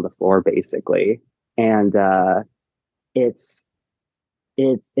crying on the floor basically, and it's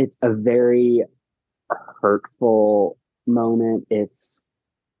a very hurtful moment. It's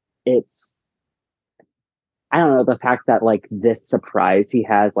I don't know, the fact that like this surprise he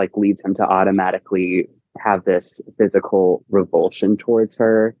has like leads him to automatically have this physical revulsion towards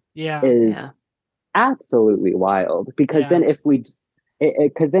her is absolutely wild. Because then if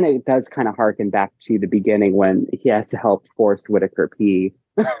because then it does kind of harken back to the beginning when he has to help Forrest Whitaker pee.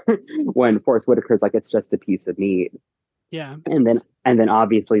 When Forrest Whitaker's like, it's just a piece of meat. Yeah. And then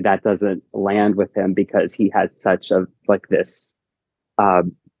obviously that doesn't land with him because he has such a like this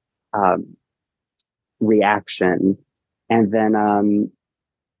um, um, reaction. And then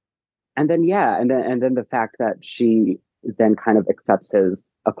and then the fact that she then kind of accepts his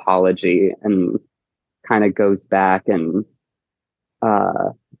apology and kind of goes back uh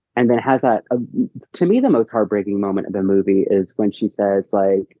and then has that to me the most heartbreaking moment of the movie is when she says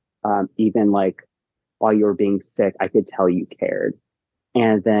like even like while you were being sick I could tell you cared.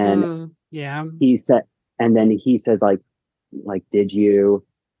 And then Yeah. he said and then he says like did you?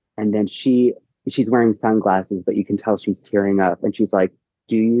 And then she's wearing sunglasses but you can tell she's tearing up and she's like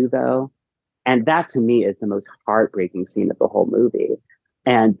do you though? And that to me is the most heartbreaking scene of the whole movie.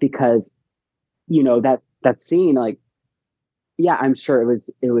 And because that scene, like, yeah, I'm sure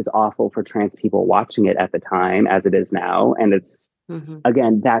it was awful for trans people watching it at the time as it is now. And it's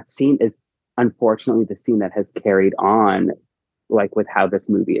again, that scene is unfortunately the scene that has carried on like with how this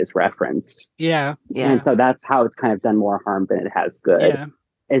movie is referenced. Yeah. And so that's how it's kind of done more harm than it has good. Yeah.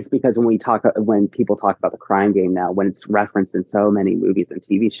 It's because when people talk about the Crying Game now, when it's referenced in so many movies and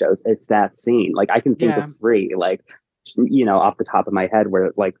TV shows, it's that scene. Like I can think of three, like, off the top of my head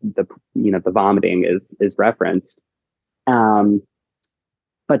where like the vomiting is referenced.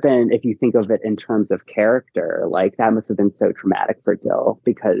 But then if you think of it in terms of character, like that must have been so traumatic for Dill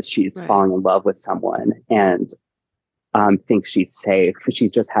because she's falling in love with someone and thinks she's safe.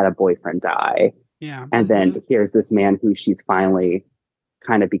 She's just had a boyfriend die. Yeah. And then here's this man who she's finally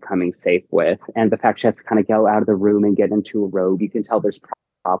kind of becoming safe with. And the fact she has to kind of go out of the room and get into a robe, you can tell there's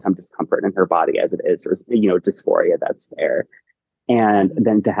probably some discomfort in her body as it is, or, dysphoria that's there. And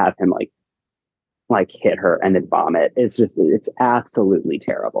then to have him like hit her and then vomit, it's absolutely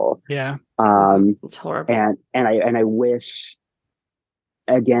terrible. Yeah. It's horrible. And I wish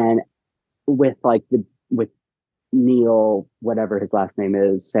again with Neil, whatever his last name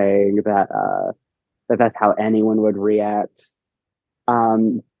is, saying that that's how anyone would react.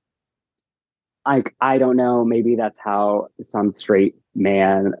 I don't know, maybe that's how some straight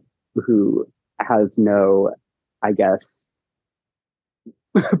man who has no, I guess,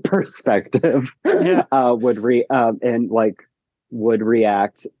 perspective would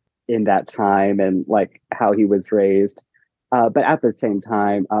react in that time and like how he was raised. But at the same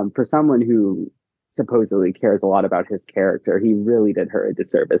time, for someone who supposedly cares a lot about his character, he really did her a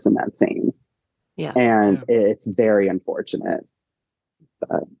disservice in that scene. Yeah. And it's very unfortunate.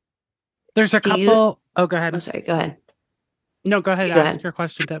 There's a couple. Oh, go ahead. I'm sorry. Go ahead. No, go ahead. Ask your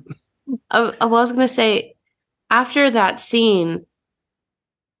question, Deb. I was going to say, after that scene,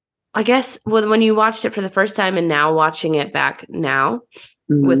 I guess when you watched it for the first time and now watching it back now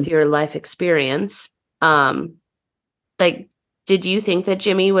with your life experience, like, did you think that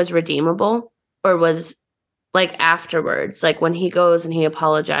Jimmy was redeemable, or was like afterwards, like when he goes and he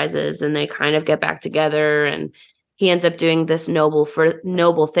apologizes and they kind of get back together and he ends up doing this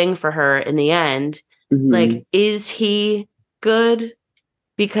noble thing for her in the end, like, is he good?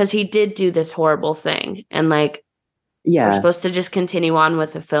 Because he did do this horrible thing, and like, we're supposed to just continue on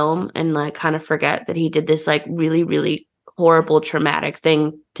with the film and like kind of forget that he did this like really, really horrible, traumatic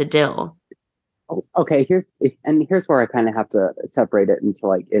thing to Dill. Okay, here's where I kind of have to separate it into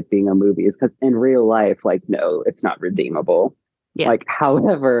like it being a movie, is because in real life, like, no, it's not redeemable. Yeah. Like,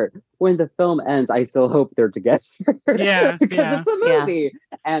 however, when the film ends, I still hope they're together. Because it's a movie.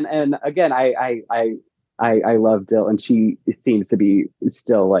 Yeah. And again, I love Dill, and she seems to be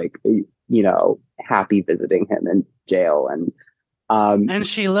still like, happy visiting him in jail, and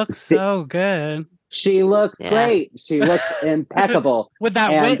she looks so good. She looks great. She looks impeccable with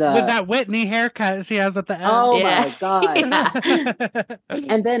that Whitney haircut she has at the end. Oh my god!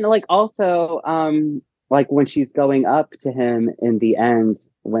 And then like also like when she's going up to him in the end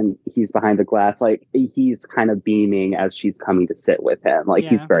when he's behind the glass, like he's kind of beaming as she's coming to sit with him. Like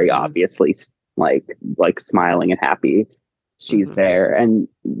he's very obviously like smiling and happy she's there, and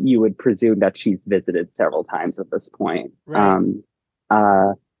you would presume that she's visited several times at this point. Right.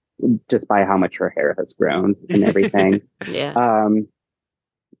 Just by how much her hair has grown and everything.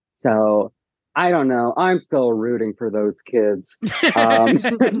 So I don't know. I'm still rooting for those kids.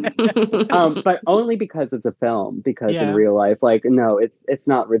 But only because it's a film, because in real life, like, no, it's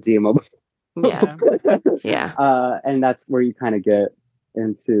not redeemable. And that's where you kind of get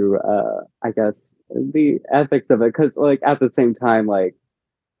into, I guess, the ethics of it. Cause like at the same time, like,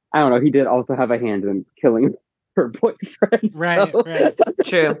 I don't know, he did also have a hand in killing her boyfriend. Right, so. right.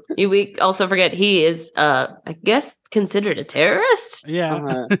 True. We also forget he is, I guess, considered a terrorist.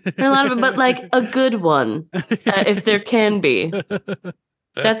 Yeah. A lot of it, but like a good one, if there can be.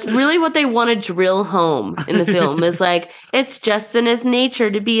 That's really what they want to drill home in the film. Is like it's just in his nature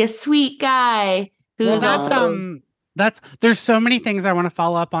to be a sweet guy who's that's there's so many things I want to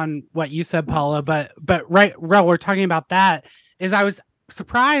follow up on what you said, Paula, but right, we're talking about that. Is I was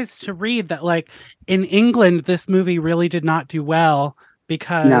surprised to read that like in England this movie really did not do well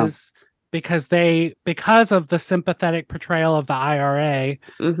because of the sympathetic portrayal of the IRA.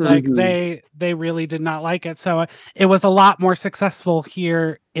 Like they really did not like it. So it was a lot more successful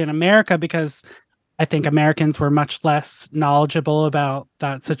here in America because I think Americans were much less knowledgeable about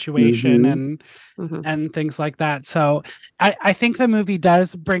that situation and things like that. So I think the movie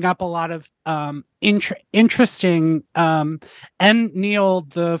does bring up a lot of interesting and Neil,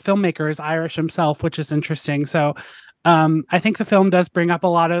 the filmmaker, is Irish himself, which is interesting. So I think the film does bring up a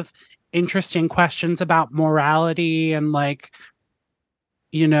lot of interesting questions about morality and like,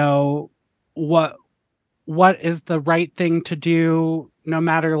 you know, what is the right thing to do no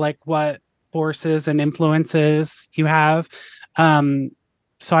matter like what forces and influences you have.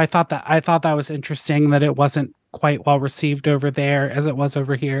 So I thought that was interesting that it wasn't quite well received over there as it was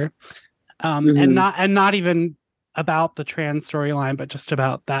over here. And not even about the trans storyline, but just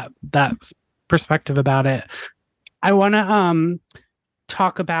about that perspective about it. I want to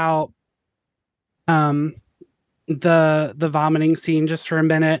talk about the vomiting scene just for a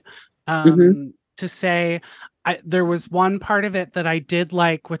minute. To say there was one part of it that I did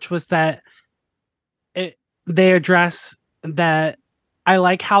like, which was that they address that. I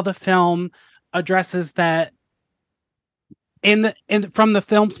like how the film addresses that from the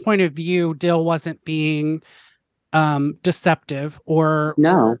film's point of view, Dill wasn't being deceptive or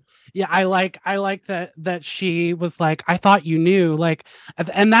no. Yeah, I like that she was like, I thought you knew, like,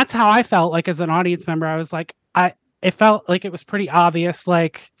 and that's how I felt like as an audience member. I was like, it felt like it was pretty obvious,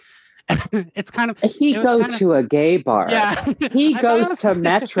 like. It's kind of he goes to a gay bar. Yeah, he goes to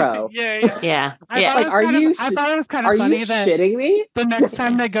Metro. Yeah. Like, I thought it was kind of funny. Are you shitting me? The next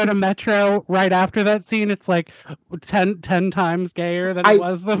time they go to Metro, right after that scene, it's like 10 times gayer than it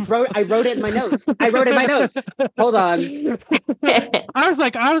was. I wrote it in my notes. Hold on. I was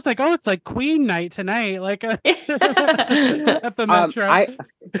like, oh, it's like Queen night tonight, like at the Metro.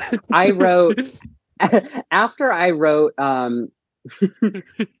 I wrote after I wrote.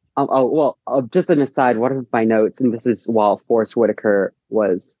 Just an aside, one of my notes, and this is while Forrest Whitaker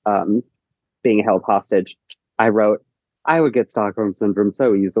was being held hostage, I wrote, I would get Stockholm Syndrome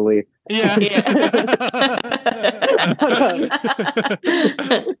so easily. Yeah.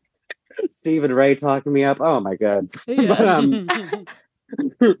 Stephen Ray talking me up. Oh my God. Yeah.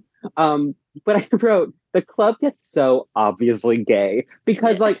 But I wrote, the club gets so obviously gay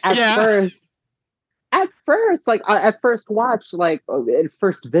because like at first, like at first watch, like at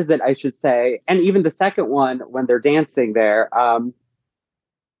first visit, I should say, and even the second one when they're dancing there,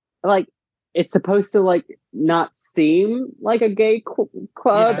 like it's supposed to like not seem like a gay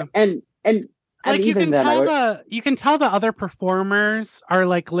club, and like you even you can tell the other performers are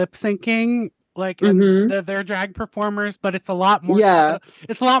like lip syncing. Like they're drag performers, but it's a lot more.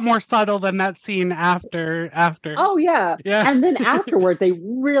 It's a lot more subtle than that scene after. Oh yeah. And then afterward, they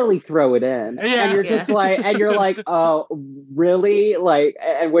really throw it in, and you're just like, oh really? Like,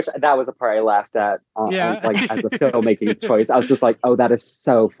 and which that was a part I laughed at. Like as a filmmaking choice, I was just like, oh, that is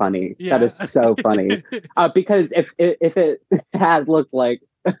so funny. Yeah. That is so funny. Because if it had looked like.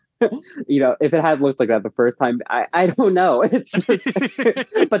 If it had looked like that the first time, I don't know. It's just,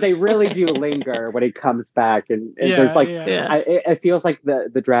 but they really do linger when it comes back, and there's like, it feels like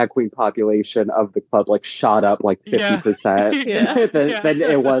the drag queen population of the club like shot up like 50% than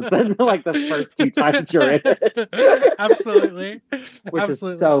it was than like the first two times you're in it. Absolutely, which is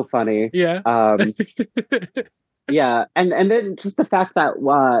so funny. Yeah. Yeah, and then just the fact that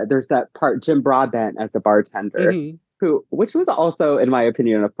there's that part, Jim Broadbent as the bartender. Which was also, in my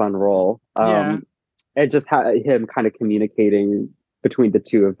opinion, a fun role. And just him kind of communicating between the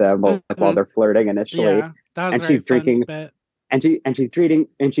two of them while they're flirting initially. And she's drinking, and she's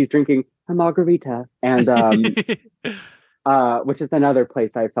drinking a margarita, and which is another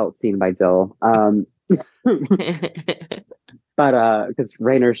place I felt seen by Dill. But because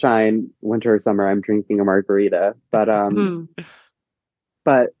rain or shine, winter or summer, I'm drinking a margarita. But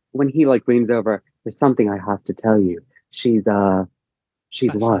when he like leans over, there's something I have to tell you. She's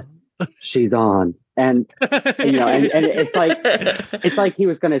what? She's on. And and it's like he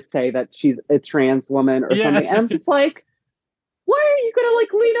was gonna say that she's a trans woman or something. And I'm just like, why are you gonna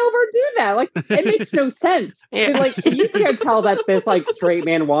like lean over and do that? Like, it makes no sense. Yeah. Like, you can't tell that this like straight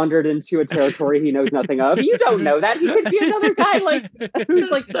man wandered into a territory he knows nothing of. You don't know that. He could be another guy like who's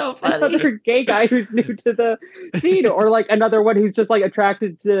like so funny. another gay guy who's new to the scene, or like another one who's just like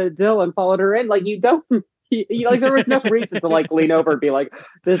attracted to Dill and followed her in. Like, you don't. Like, there was no reason to like lean over and be like,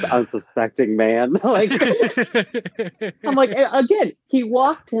 this unsuspecting man. Like, I'm like, again, he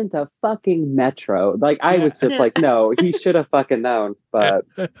walked into fucking Metro. Like, I was just like, no, he should have fucking known. But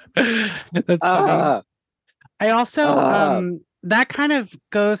that's funny. I also that kind of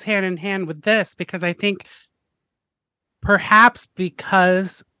goes hand in hand with this, because I think perhaps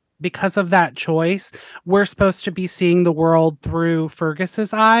because of that choice, we're supposed to be seeing the world through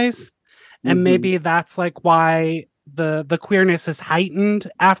Fergus's eyes. And maybe that's like why the queerness is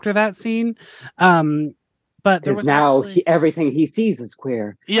heightened after that scene. But there was now everything he sees is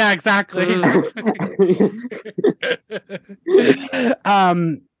queer. Yeah, exactly.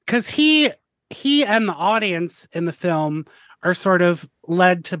 Because he and the audience in the film are sort of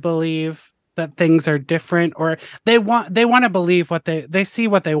led to believe that things are different, or they want to believe what they see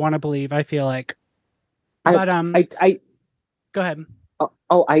what they want to believe. I feel like. But I go ahead.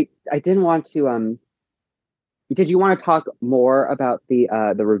 I didn't want to did you want to talk more about the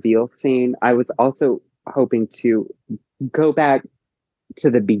reveal scene? I was also hoping to go back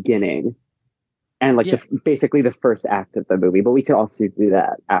to the beginning and like basically the first act of the movie, but we could also do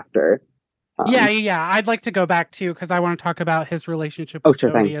that after. Yeah. I'd like to go back too, because I want to talk about his relationship with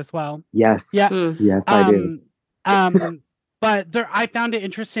Jodie as well. Yes. Yeah. Yes, I do. But I found it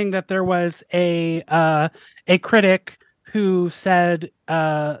interesting that there was a critic who said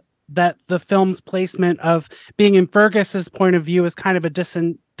that the film's placement of being in Fergus's point of view is kind of a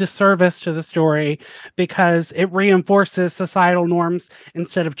disservice to the story, because it reinforces societal norms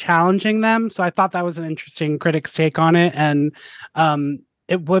instead of challenging them. So I thought that was an interesting critic's take on it. And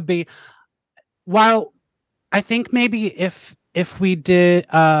it would be, while I think maybe if we did,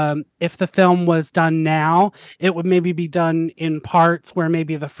 if the film was done now, it would maybe be done in parts, where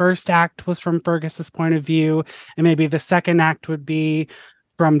maybe the first act was from Fergus's point of view, and maybe the second act would be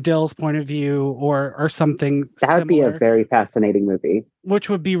from Dill's point of view, or something that would similar, be a very fascinating movie, which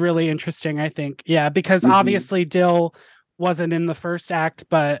would be really interesting, I think. Yeah, because obviously Dill wasn't in the first act,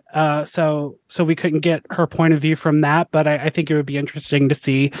 but so we couldn't get her point of view from that. But I think it would be interesting to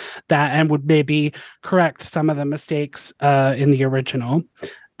see that, and would maybe correct some of the mistakes in the original.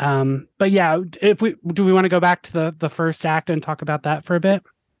 But yeah, do we want to go back to the first act and talk about that for a bit?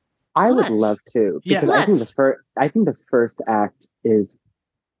 I would love to, because I think the first act is,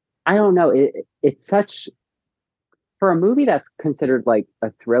 I don't know, it's such, for a movie that's considered like a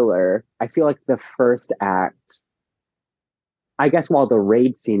thriller, I feel like the first act, I guess while the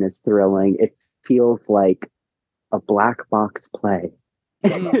raid scene is thrilling, it feels like a black box play.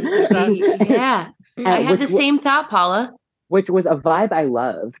 Yeah. I had the same thought, Paula. Which was a vibe I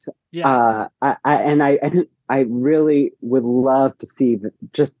loved. Yeah. I really would love to see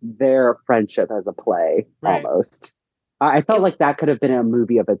just their friendship as a play, almost. I felt like that could have been a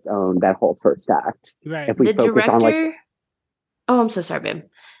movie of its own, that whole first act. Right. If we focus on like... Oh, I'm so sorry, babe.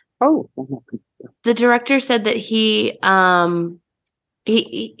 Oh. The director said that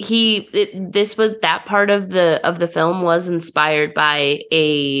this was, that part of the film was inspired by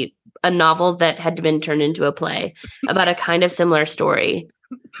a novel that had been turned into a play about a kind of similar story,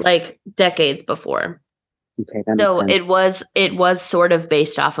 like decades before. Okay, that so makes sense. it was sort of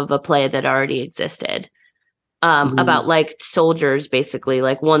based off of a play that already existed, about like soldiers, basically,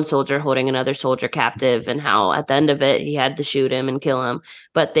 like one soldier holding another soldier captive, and how at the end of it he had to shoot him and kill him,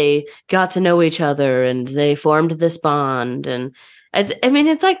 but they got to know each other and they formed this bond. And it's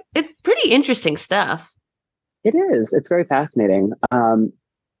pretty interesting stuff. It is. It's very fascinating.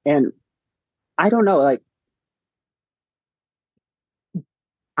 And I don't know, like,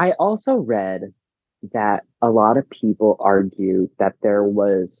 I also read that a lot of people argue that there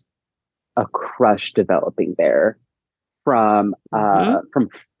was a crush developing there from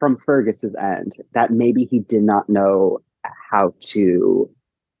Fergus's end, that maybe he did not know how to,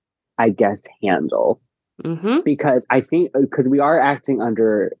 I guess, handle. Because I think, because we are acting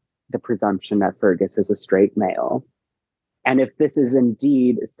under the presumption that Fergus is a straight male. And if this is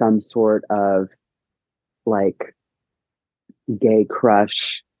indeed some sort of like gay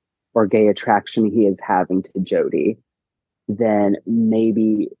crush or gay attraction he is having to Jodie, then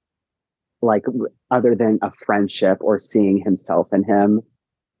maybe, like, other than a friendship or seeing himself in him,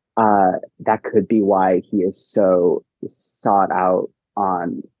 that could be why he is so sought out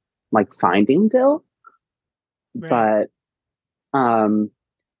on like finding Dill. Right. But I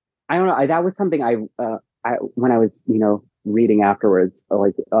don't know. That was something I when I was, reading afterwards,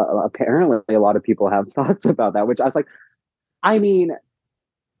 like apparently a lot of people have thoughts about that, which I was like, I mean,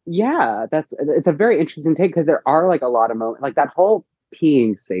 yeah, it's a very interesting take because there are like a lot of moments, like that whole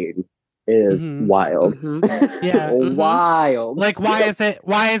peeing scene is wild. Yeah. Wild. Like why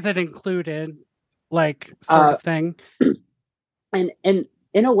is it included? Like sort of thing. And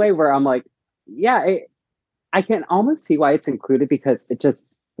in a way where I'm like, yeah, I can almost see why it's included because it just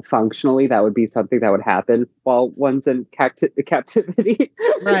functionally that would be something that would happen while one's in captivity,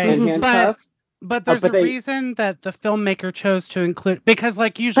 right? And handcuffed. But there's a reason that the filmmaker chose to include, because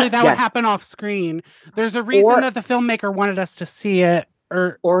like usually that would happen off screen. There's a reason that the filmmaker wanted us to see it,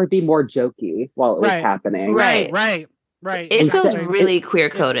 or be more jokey while it was happening. Right. It feels really queer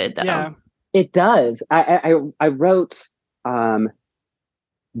coded though. Yeah, it does. I wrote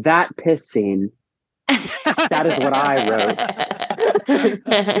that piss scene. That is what I wrote.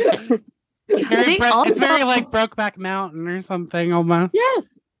 It's very like Brokeback Mountain or something almost.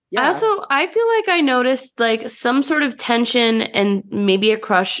 Yes. Yeah. I feel like I noticed like some sort of tension and maybe a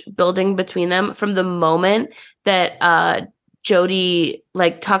crush building between them from the moment that Jody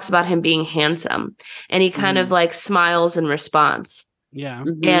like talks about him being handsome, and he kind of like smiles in response. Yeah.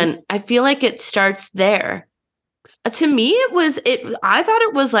 And I feel like it starts there. To me, I thought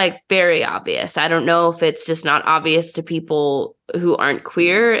it was like very obvious. I don't know if it's just not obvious to people who aren't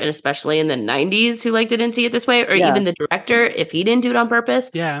queer, and especially in the 90s who like didn't see it this way, or even the director, if he didn't do it on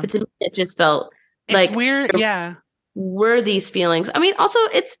purpose. Yeah. But to me, it just felt it's weird. Yeah. Were these feelings? I mean, also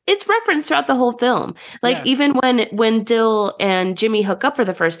it's referenced throughout the whole film. Like even when Dill and Jimmy hook up for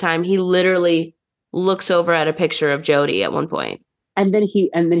the first time, he literally looks over at a picture of Jody at one point. And then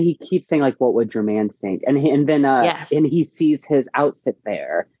he keeps saying like, "What would your man think?" And then he sees his outfit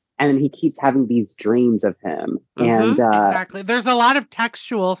there, and he keeps having these dreams of him. And exactly, there's a lot of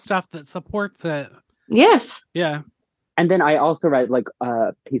textual stuff that supports it. Yes. Yeah. And then I also read like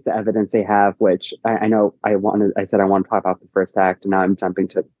a piece of evidence they have, which I know I said I want to talk about the first act, and now I'm jumping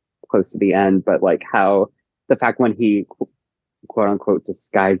to close to the end. But like how the fact when he quote unquote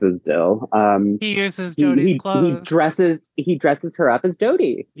disguises Dill. He uses Jody's clothes. He dresses her up as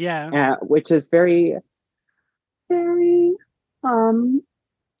Jody. Yeah. Which is very, very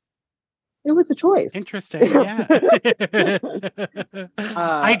it was a choice. Interesting. Yeah.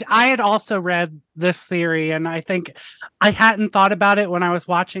 I had also read this theory, and I think I hadn't thought about it when I was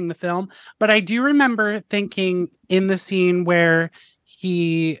watching the film, but I do remember thinking in the scene where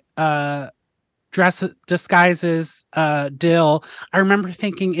he disguises Dill, I remember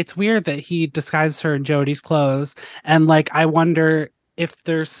thinking it's weird that he disguises her in Jody's clothes, and like I wonder if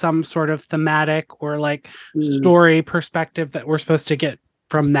there's some sort of thematic or like story perspective that we're supposed to get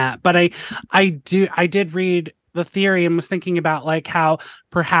from that. But I did read the theory and was thinking about like how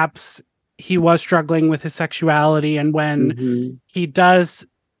perhaps he was struggling with his sexuality, and when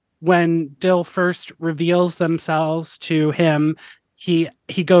when Dill first reveals themselves to him, he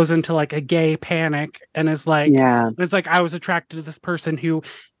goes into like a gay panic and is like, I was attracted to this person who,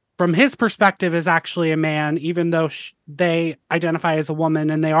 from his perspective, is actually a man, even though they identify as a woman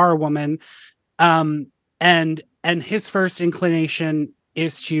and they are a woman. And his first inclination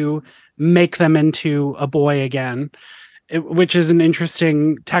is to make them into a boy again, which is an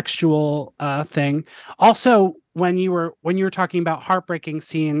interesting textual thing. Also, when you were talking about heartbreaking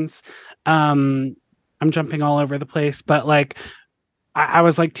scenes, I'm jumping all over the place, but like I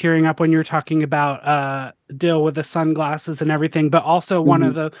was like tearing up when you were talking about Dill with the sunglasses and everything, but also one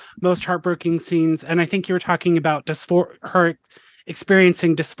of the most heartbreaking scenes, and I think you were talking about her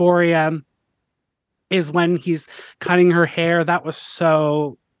experiencing dysphoria, is when he's cutting her hair. That was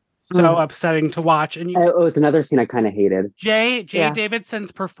so upsetting to watch. And it was another scene I kind of hated. Jay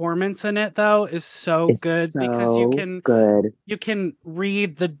Davidson's performance in it though is so good, because you can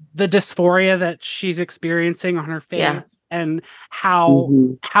read the dysphoria that she's experiencing on her face, and how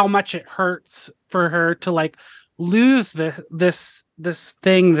much it hurts for her to like lose this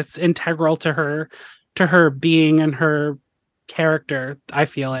thing that's integral to her being and her character, I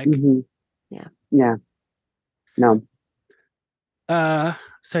feel like. Yeah. No.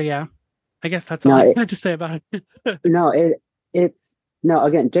 So yeah, I guess that's all I had to say about it. it's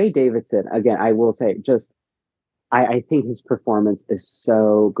again, Jay Davidson, again, I will say, just I think his performance is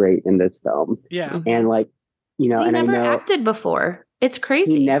so great in this film. Yeah. And like, he never acted before. It's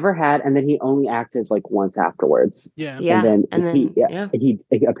crazy. He never had, and then he only acted like once afterwards. Yeah. And then he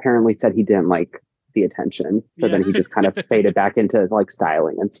apparently said he didn't like the attention. So then he just kind of faded back into like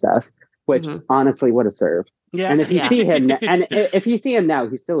styling and stuff, which honestly would have served. Yeah. And if you see him now,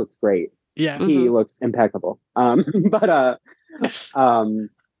 he still looks great. Yeah. He looks impeccable.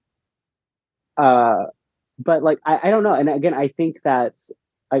 but like I don't know. And again, I think that's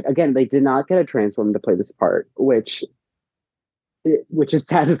like again, they did not get a trans woman to play this part, which is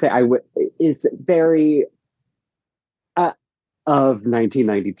sad to say. Is very of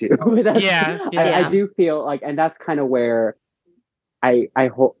 1992. I do feel like, and that's kind of where I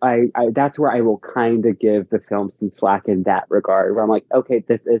hope that's where I will kind of give the film some slack in that regard, where I'm like, okay,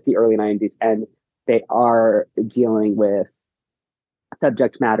 this is the early 90s, and they are dealing with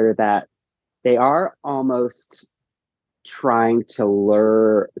subject matter that they are almost trying to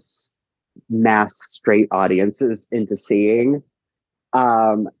lure mass straight audiences into seeing.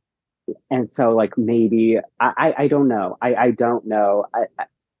 And so like maybe I don't know. I don't know.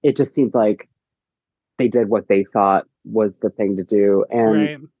 It just seems like they did what they thought was the thing to do.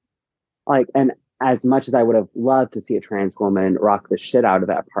 And like, and as much as I would have loved to see a trans woman rock the shit out of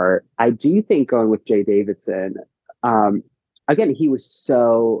that part, I do think going with Jay Davidson, again, he was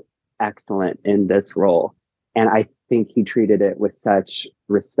so excellent in this role. And I think he treated it with such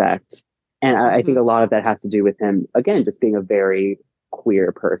respect. And I think a lot of that has to do with him, again, just being a very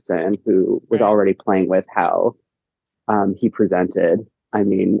queer person who was already playing with how he presented. I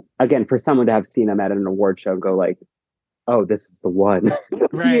mean, again, for someone to have seen him at an award show and go like, oh, this is the one,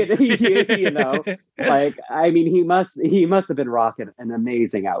 you know, like, I mean, he must have been rocking an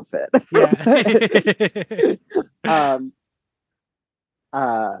amazing outfit.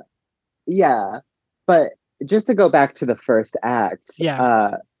 Yeah. But just to go back to the first act,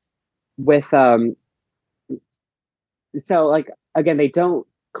 with so like again, they don't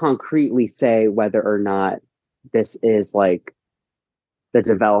concretely say whether or not this is like the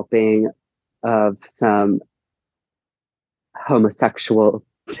developing of some homosexuality.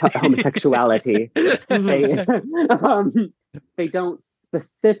 They don't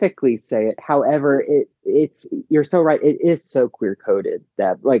specifically say it. However, it's you're so right. It is so queer coded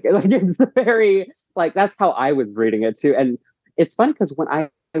that like it's very like that's how I was reading it too. And it's funny because when I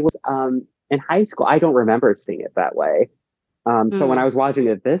was in high school, I don't remember seeing it that way. So when I was watching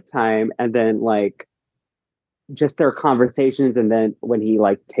it this time, and then like just their conversations, and then when he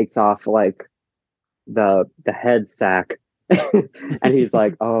like takes off like the head sack and he's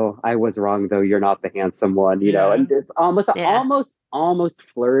like, oh, I was wrong though, you're not the handsome one, you know, and it's almost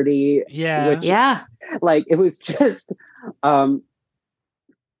flirty, like it was just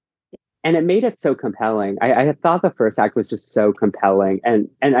and it made it so compelling. I had thought the first act was just so compelling. And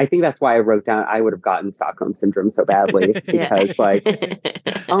I think that's why I wrote down I would have gotten Stockholm Syndrome so badly. Because like,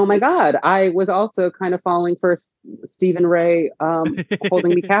 oh my God, I was also kind of falling for Stephen Ray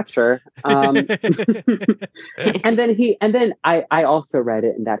holding me capture. And then I also read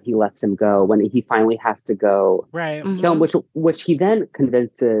it in that he lets him go when he finally has to go kill him, which he then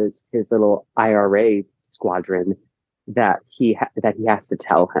convinces his little IRA squadron that he has to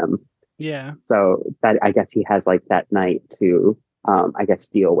tell him. Yeah. So that I guess he has like that night to I guess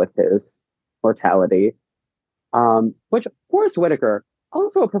deal with his mortality. Which Forrest Whitaker,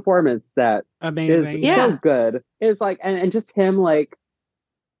 also a performance that amazing. Is so good. It's like and just him like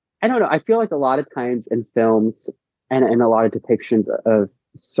I don't know, I feel like a lot of times in films and a lot of depictions of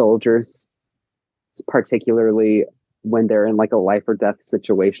soldiers, particularly when they're in like a life or death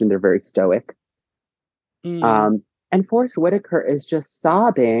situation, they're very stoic. And Forrest Whitaker is just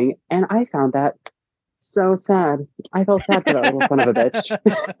sobbing, and I found that so sad. I felt sad for that little son of a bitch.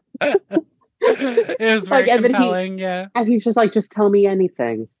 It was very compelling, And he's just like, just tell me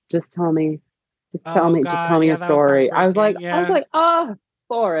anything. Just tell me. Just tell me a story. I was like, oh,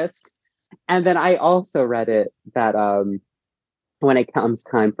 Forrest. And then I also read it that when it comes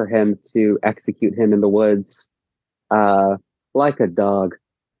time for him to execute him in the woods, like a dog,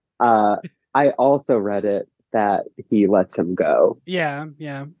 I also read it that he lets him go. Yeah.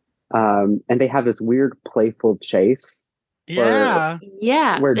 And they have this weird playful chase. Where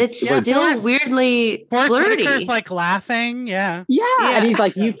it's still weirdly flirty. Whitaker's like laughing. Yeah. And he's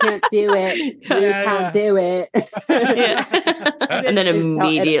like, you can't do it. You can't do it. And then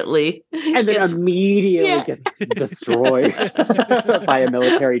immediately gets destroyed by a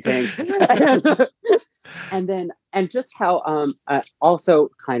military tank. And just how I also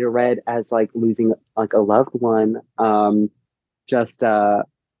kind of read as like losing like a loved one, just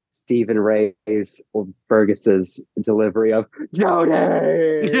Stephen Ray's or Fergus's delivery of Jody.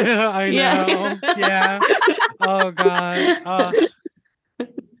 I know. Yeah. Oh God. Oh.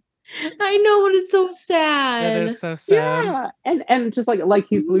 I know, but it's so sad. It is so sad. Yeah. And just like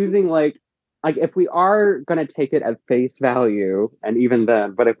he's losing like if we are going to take it at face value, and even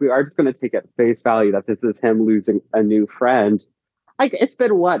then, but if we are just going to take it at face value that this is him losing a new friend, like it's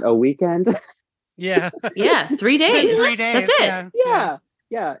been what, a weekend? Yeah. 3 days. 3 days. That's it. Yeah.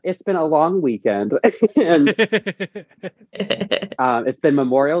 Yeah, it's been a long weekend, and it's been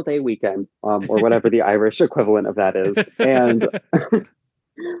Memorial Day weekend, or whatever the Irish equivalent of that is, and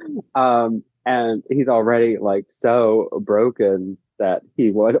he's already like so broken that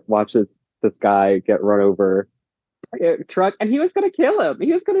he watches this guy get run over by a truck, and he was going to kill him.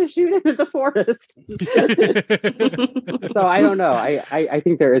 He was going to shoot him in the forest. So I don't know. I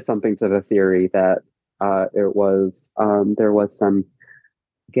think there is something to the theory that there was some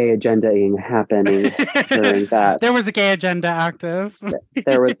gay agendaing happening during that. There was a gay agenda active.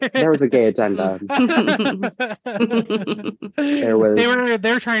 There was a gay agenda. There was. They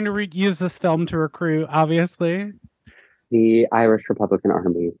were trying to use this film to recruit, obviously. The Irish Republican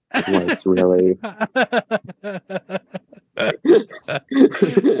Army was really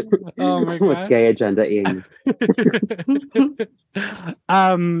oh my with gay agendaing.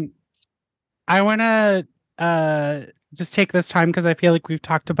 I want to just take this time because I feel like we've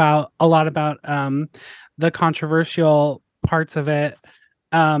talked a lot about the controversial parts of it,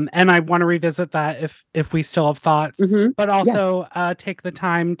 and I want to revisit that if we still have thoughts, but also take the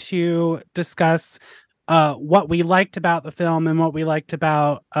time to discuss what we liked about the film and what we liked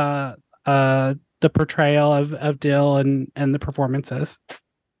about the portrayal of Dill and the performances.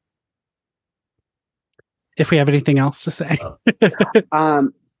 If we have anything else to say.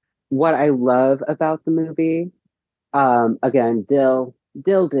 What I love about the movie, again, Dill.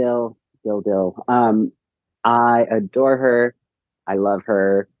 I adore her. I love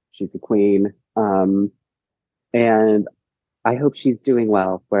her. She's a queen. And I hope she's doing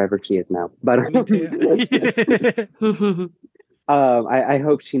well wherever she is now. But I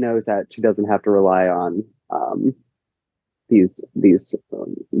hope she knows that she doesn't have to rely on these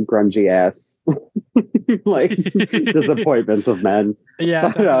grungy ass like disappointments of men. Yeah,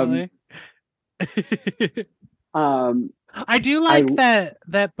 but, definitely. I do like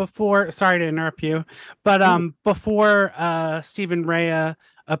that before. Sorry to interrupt you, but before Stephen Rea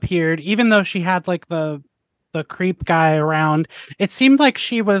appeared, even though she had like the creep guy around, it seemed like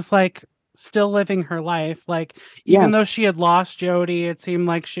she was like still living her life. Like even though she had lost Jody, it seemed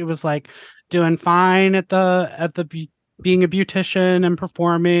like she was like doing fine at the being a beautician and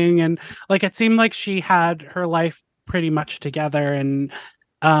performing, and like it seemed like she had her life pretty much together. And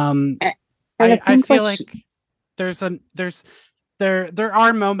I feel like there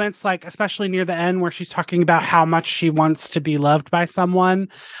are moments, like especially near the end, where she's talking about how much she wants to be loved by someone.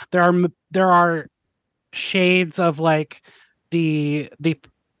 There are shades of like the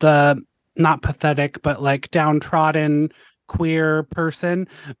not pathetic, but like downtrodden queer person,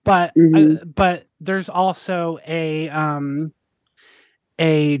 but there's also a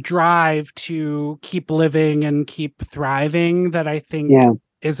drive to keep living and keep thriving that I think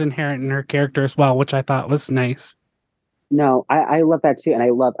is inherent in her character as well, which I thought was nice. No, I love that too, and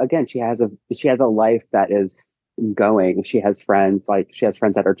I love, again, she has a life that is going. She has friends,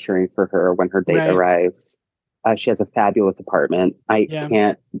 that are cheering for her when her date arrives. She has a fabulous apartment. I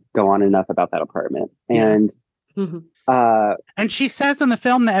can't go on enough about that apartment. And and she says in the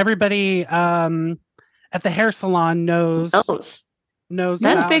film that everybody at the hair salon knows that's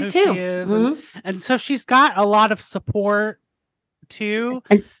big who too. She is. And so she's got a lot of support too.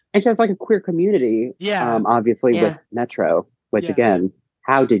 And she has like a queer community. Obviously with Metro, which again,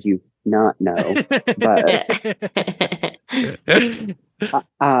 how did you not know? But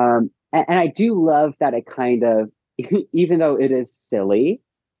and I do love that it kind of, even though it is silly,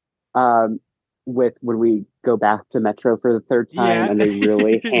 with when we go back to Metro for the third time and they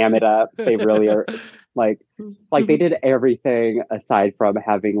really ham it up. They really are like they did everything aside from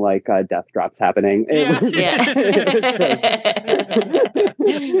having like death drops happening. And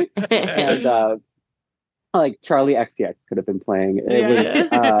like Charlie XCX could have been playing. It was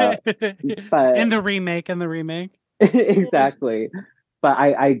but in the remake exactly. But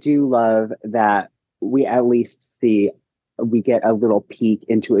I do love that we at least we get a little peek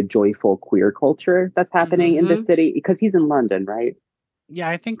into a joyful queer culture that's happening in the city, because he's in London, right? Yeah,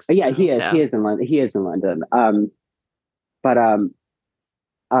 I think so. Yeah, he is. He is in London. He is in London.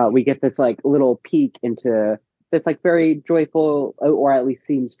 We get this like little peek into this like very joyful, or at least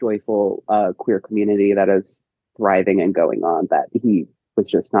seems joyful, queer community that is thriving and going on that he was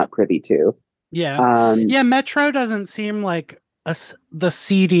just not privy to. Yeah. Metro doesn't seem like the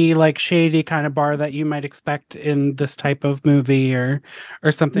seedy, like shady kind of bar that you might expect in this type of movie or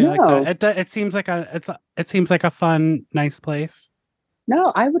something like that. It seems like a fun, nice place.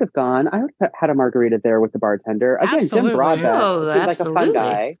 No, I would have gone. I would have had a margarita there with the bartender. Again, absolutely. Jim Broadbent seems like a fun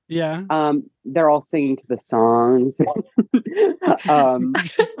guy. Yeah. They're all singing to the songs.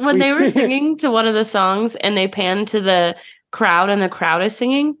 When they were singing to one of the songs and they panned to crowd and the crowd is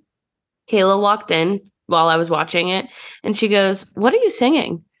singing, Kayla walked in while I was watching it and she goes, "What are you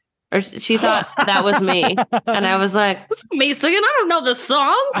singing?" Or she thought that was me. And I was like, "What's me singing? I don't know the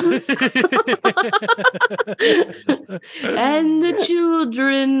song." And the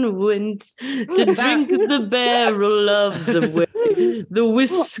children went to drink the barrel of the way. The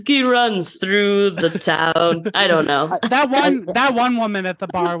whiskey runs through the town. I don't know. That one woman at the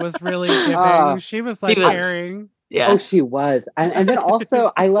bar was really giving. She was like caring. Yeah. Oh, she was. And then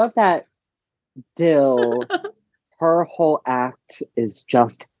also, I love that Dill, her whole act is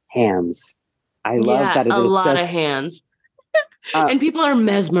just hands. I love that it is a lot just of hands. And people are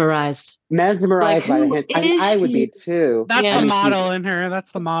mesmerized. Mesmerized by the hands. I would be too. That's the model in her.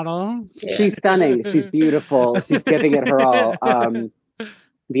 That's the model. Yeah. She's stunning. She's beautiful. She's giving it her all.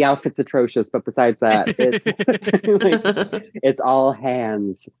 The outfit's atrocious, but besides that, it's it's all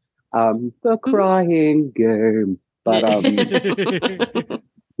hands. The crying game. But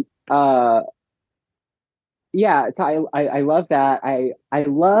yeah, so I love that. I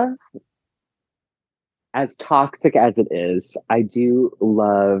love, as toxic as it is, I do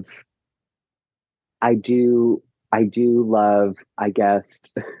love, I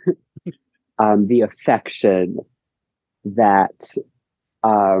guess, the affection that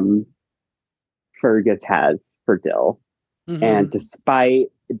Fergus has for Dill. Mm-hmm. And despite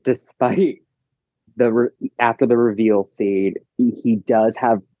after the reveal scene, he does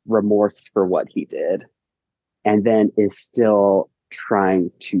have remorse for what he did, and then is still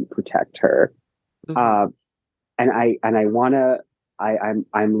trying to protect her. Mm-hmm.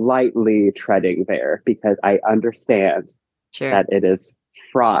 I'm lightly treading there because I understand that it is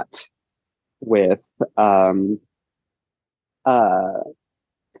fraught with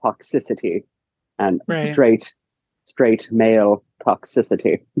toxicity and straight male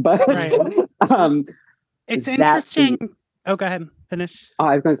toxicity. But it's interesting. Go ahead, finish.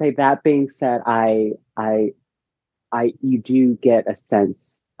 I was going to say, that being said, you do get a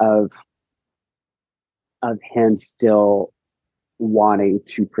sense of him still wanting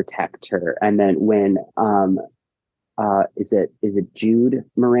to protect her. And then when is it Jude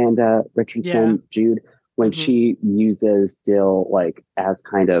Miranda Richardson? Yeah. Jude, when she uses Dill like as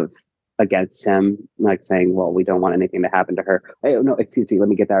kind of against him, like saying, "Well, we don't want anything to happen to her." Oh, no, excuse me, let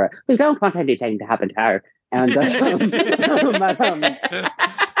me get that right. We don't want anything to happen to her. And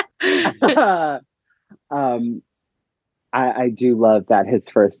I do love that his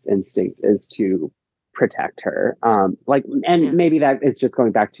first instinct is to protect her. Maybe that is just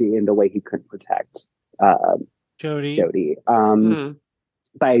going back to in the way he couldn't protect Jody.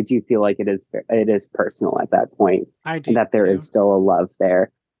 But I do feel like it is personal at that point. I do, and that there is still a love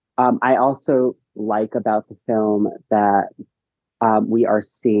there. I also like about the film that we are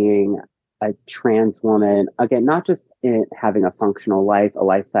seeing a trans woman, again, not just in having a functional life, a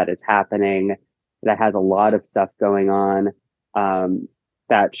life that is happening, that has a lot of stuff going on,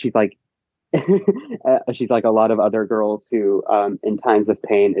 that she's like, she's like a lot of other girls who, in times of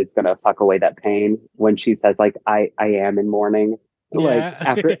pain, is going to fuck away that pain when she says, like, I am in mourning. Like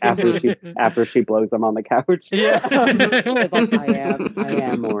after she blows them on the couch. Yeah. It's like, I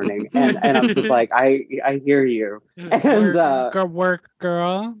am mourning. And I'm just like, I hear you. And work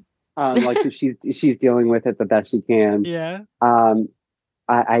girl. Like she's dealing with it the best she can. Yeah.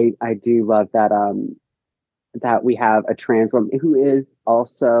 I do love that that we have a trans woman who is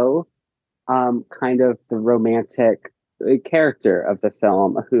also kind of the romantic character of the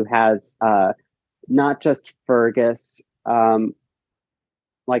film, who has not just Fergus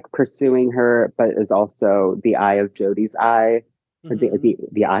like pursuing her, but is also the eye of Jody's eye. Mm-hmm.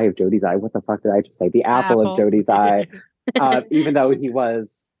 The eye of Jody's eye. What the fuck did I just say? The apple of Jody's eye. Even though he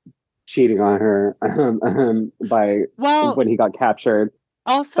was cheating on her when he got captured.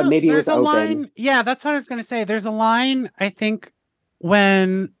 Also, but maybe there's it was a open. line. Yeah, that's what I was going to say. There's a line, I think,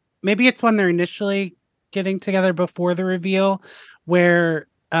 when they're initially getting together before the reveal, where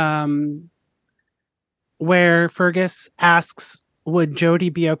Fergus asks, "Would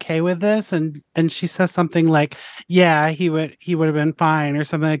Jody be okay with this?" And she says something like, "Yeah, he would have been fine," or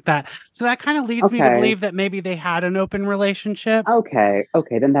something like that. So that kind of leads me to believe that maybe they had an open relationship. Okay,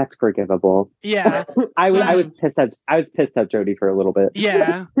 then that's forgivable. Yeah. I was pissed at Jody for a little bit.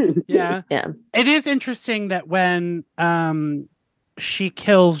 Yeah. It is interesting that when she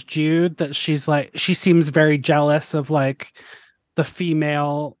kills Jude, that she seems very jealous of like the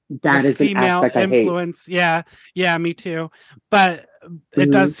female an aspect influence. I hate. Yeah, me too. But it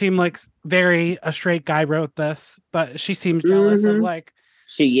does seem like a straight guy wrote this, but she seems jealous of like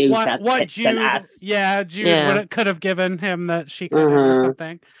she used what Jude, Jude what it could have given him that she couldn't or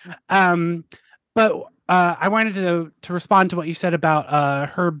something. But I wanted to respond to what you said about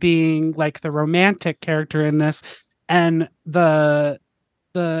her being like the romantic character in this, and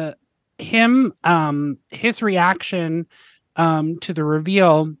his reaction to the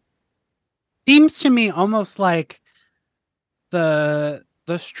reveal seems to me almost like the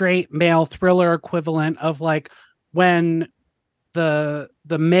straight male thriller equivalent of like when the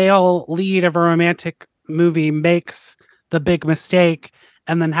male lead of a romantic movie makes the big mistake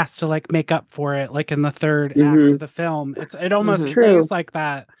and then has to like make up for it like in the third act of the film. It almost plays like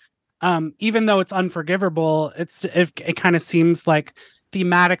that. Even though it's unforgivable, it kind of seems like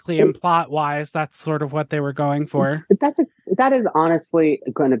thematically and plot wise that's sort of what they were going for. That is honestly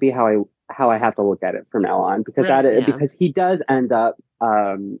going to be how I have to look at it from now on, because because he does end up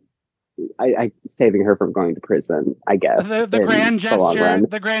I saving her from going to prison, I guess. The grand gesture,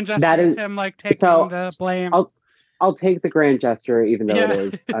 the grand gesture that is him like taking the blame. I'll take the grand gesture, even though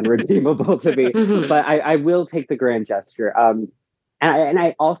it is unredeemable to me. But I will take the grand gesture. And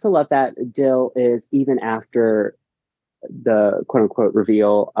I also love that Dill is, even after the quote unquote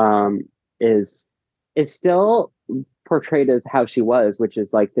reveal, is still portrayed as how she was, which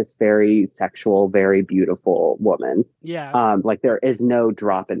is like this very sexual, very beautiful woman. Yeah. Like there is no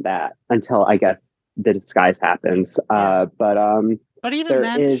drop in that until I guess the disguise happens. Yeah. But even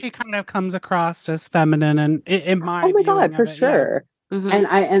then, she kind of comes across as feminine, and in my oh my god, for sure.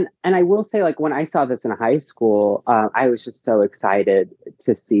 Yeah. And I will say, like when I saw this in high school, I was just so excited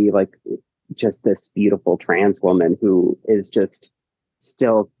to see like just this beautiful trans woman who is just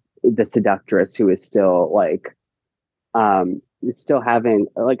still the seductress, who is still like still having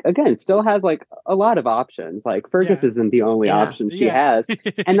like, again, still has like a lot of options. Like Fergus isn't the only option she has.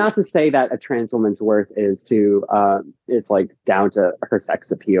 And not to say that a trans woman's worth is like down to her sex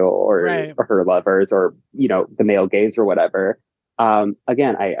appeal or her lovers or, you know, the male gaze or whatever.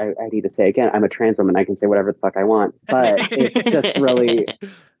 Again, I need to say again, I'm a trans woman. I can say whatever the fuck I want, but it's just really,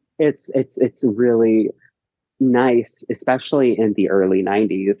 it's really nice, especially in the early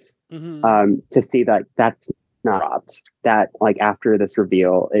 90s, to see that that's not dropped, that like after this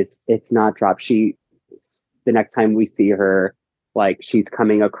reveal it's not dropped. The next time we see her, like she's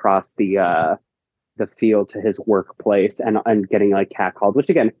coming across the field to his workplace and getting like catcalled, which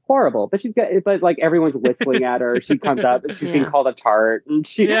again, horrible, but like everyone's whistling at her. She comes up and she's being called a tart, and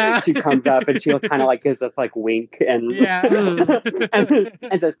she comes up and she kind of like gives us like wink and and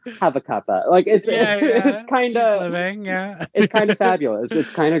says have a cuppa. Like it's kind of it's kind of fabulous.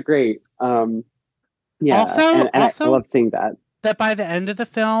 It's kind of great. Also, I love seeing that. That by the end of the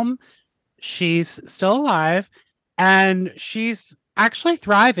film, she's still alive and she's actually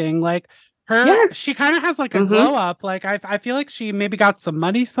thriving. Like she kind of has like a glow up. Like I feel like she maybe got some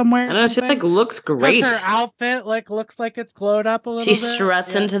money somewhere. I know, she like looks great. Her outfit like looks like it's glowed up a little bit. She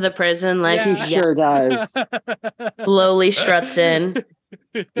struts into the prison like she sure does. Slowly struts in.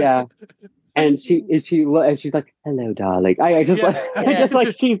 Yeah. And she's like, "Hello, darling." I just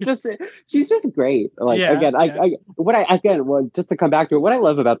like she's just great. Like just to come back to it, what I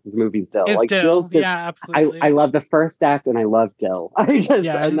love about this movie is Dill. Like Dill's just, absolutely. I love the first act and I love Dill.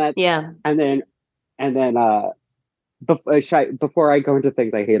 Before I go into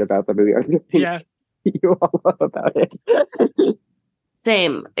things I hate about the movie, are the things you all love about it.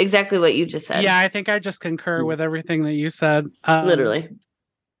 Same, exactly what you just said. Yeah, I think I just concur with everything that you said. Literally.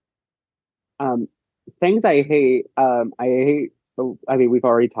 Things I hate. I mean, we've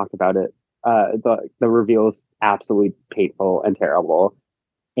already talked about it. The reveal is absolutely painful and terrible,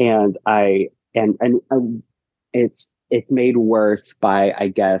 and it's made worse by, I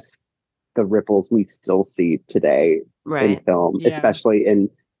guess, the ripples we still see today in film, especially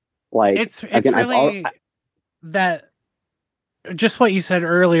in like it's again, really that. Just what you said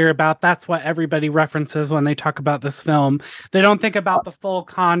earlier about that's what everybody references when they talk about this film. They don't think about the full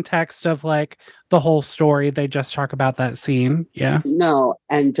context of like the whole story. They just talk about that scene. Yeah. No,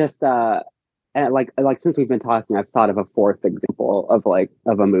 and just and like since we've been talking, I've thought of a fourth example of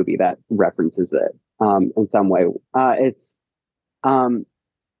a movie that references it in some way. It's and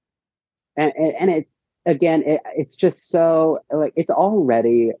it's just so like it's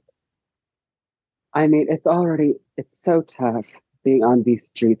so tough being on these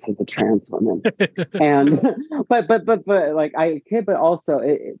streets as a trans woman. And but like I kid, but also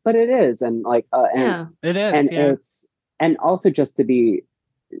it is, and like it is, and it's, and also just to be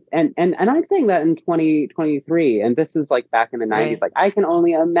and I'm saying that in 2023, and this is like back in the 90s, like I can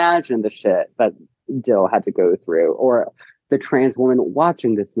only imagine the shit that Dill had to go through, or the trans woman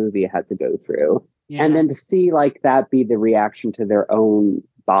watching this movie had to go through. And then to see like that be the reaction to their own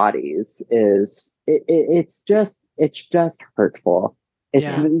bodies is it's just hurtful.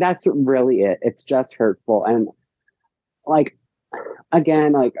 That's really it. It's just hurtful. And like,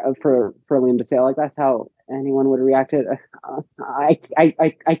 again, like for Liam to say, like, that's how anyone would react to it.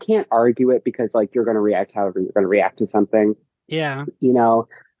 I can't argue it because like you're going to react however you're going to react to something. Yeah. You know,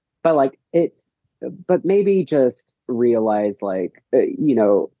 but like but maybe just realize like, you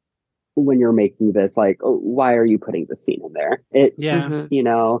know, when you're making this, like, oh, why are you putting the scene in there? You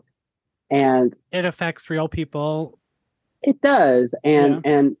know, and it affects real people. It does.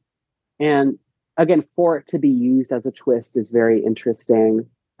 And again, for it to be used as a twist is very interesting.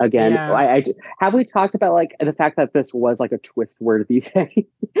 Again, I have we talked about like the fact that this was like a twist worthy thing?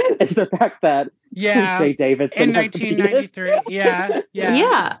 Is the fact that Jay Davidson in 1993,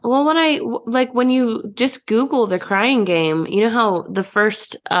 yeah. Well, when you just Google The Crying Game, you know how the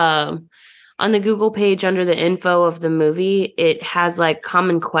first on the Google page under the info of the movie, it has like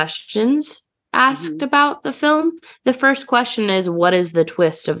common questions asked about the film. The first question is, what is the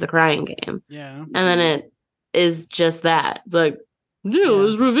twist of The Crying Game? Yeah. And then it is just that. It's like, it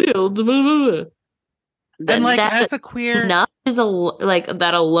was revealed. And like, as a queer, enough is like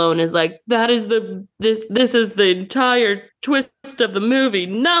that alone is like, that is this is the entire twist of the movie.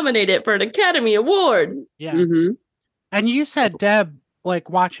 Nominate it for an Academy Award. Yeah. And you said, Deb,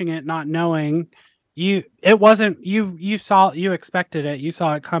 like watching it, not knowing, you expected it, you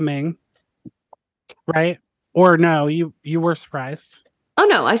saw it coming, right? Or no, you were surprised? Oh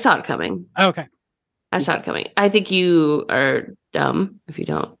no, I saw it coming. Okay. I saw it coming. I think you are dumb if you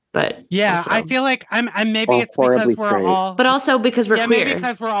don't. But yeah, I feel like I'm maybe it's because we're all, but also because we're queer. Maybe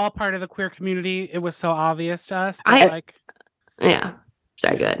because we're all part of the queer community. It was so obvious to us. Sorry,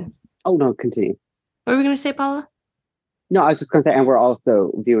 good. Oh no, continue. What were we going to say, Paula? No, I was just going to say, and we're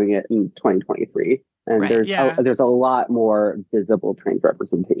also viewing it in 2023, and there's a lot more visible trans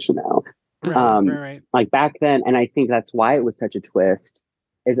representation now. Right. Like back then, and I think that's why it was such a twist.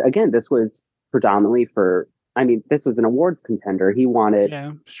 Is again, this was predominantly for. I mean, this was an awards contender. He wanted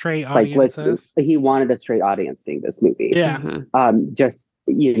straight audiences. He wanted a straight audience seeing this movie. Yeah. Just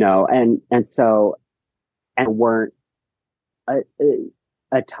you know, and weren't a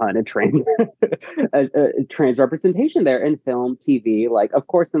ton of trans trans representation there in film, TV, like of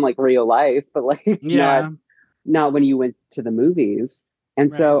course in like real life, but like not when you went to the movies.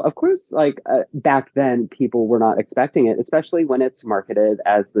 And so of course, like back then, people were not expecting it, especially when it's marketed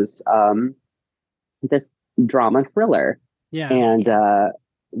as this this drama thriller, and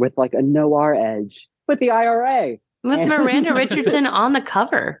with like a noir edge with the IRA, with Miranda Richardson on the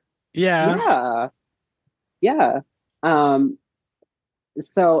cover. Yeah.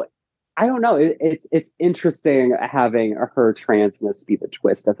 So I don't know. It's interesting having her transness be the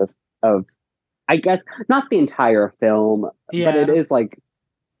twist of I guess not the entire film, but it is like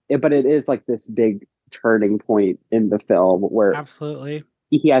this big turning point in the film where absolutely.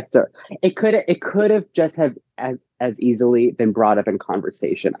 He has to. It could have just have as easily been brought up in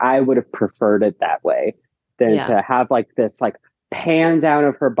conversation. I would have preferred it that way than to have like this like pan down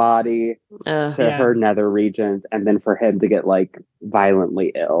of her body to her nether regions, and then for him to get like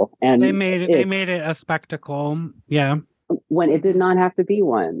violently ill. And they made it a spectacle. Yeah, when it did not have to be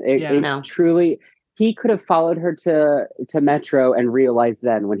one. It truly. He could have followed her to Metro and realized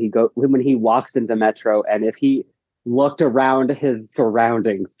then when he walks into Metro, and if he looked around his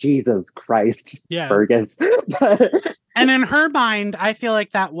surroundings, Jesus Christ, Fergus. And in her mind, I feel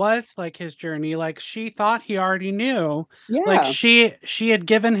like that was like his journey. Like she thought he already knew. Yeah. Like she had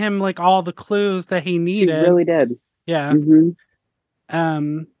given him like all the clues that he needed. She really did. Yeah.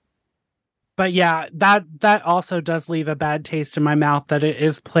 But yeah, that also does leave a bad taste in my mouth that it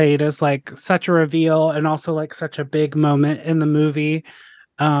is played as like such a reveal and also like such a big moment in the movie.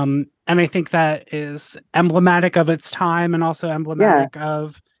 And I think that is emblematic of its time and also emblematic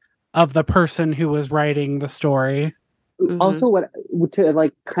of the person who was writing the story. Also, what to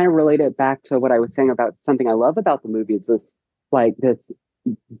like kind of relate it back to what I was saying about something I love about the movie is this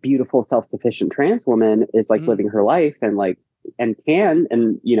beautiful self-sufficient trans woman is like living her life and like and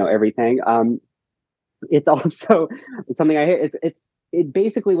you know everything. It's also something I hear. It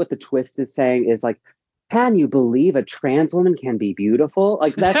basically what the twist is saying is like, can you believe a trans woman can be beautiful?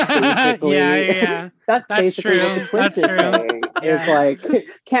 Like that's basically that's basically true. what the twist is saying. Is like,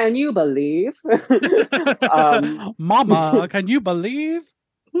 can you believe? Mama, can you believe?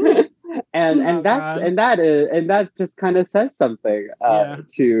 and that just kind of says something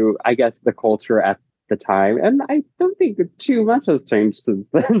to I guess the culture at the time, and I don't think too much has changed since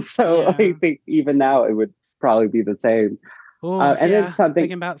then. So I think even now it would probably be the same. It's something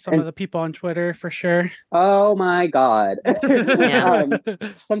thinking about some of the people on Twitter for sure. Oh my God.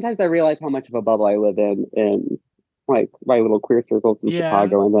 Sometimes I realize how much of a bubble I live in like my little queer circles in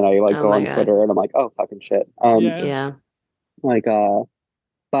Chicago, and then I like Oh go my on God. Twitter and I'm like, oh fucking shit. Yeah. Like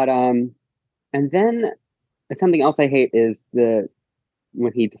but and then something else I hate is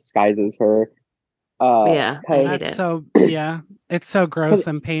when he disguises her. Yeah, I hate That's it. so it's so gross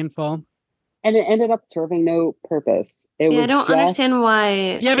and painful. And it ended up serving no purpose. It was I don't just, understand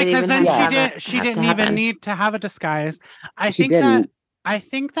why. Yeah, it because even then had to she have to didn't even happen. need to have a disguise. I She think didn't.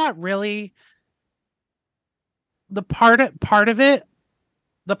 that really the part of it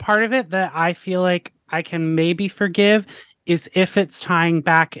that I feel like I can maybe forgive is if it's tying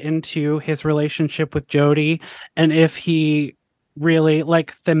back into his relationship with Jodie, and if he really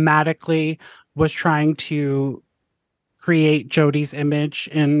like thematically was trying to create Jodie's image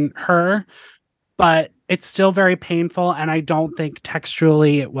in her, but it's still very painful, and I don't think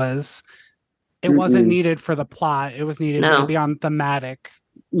textually it wasn't needed for the plot. It was needed No. maybe on thematic.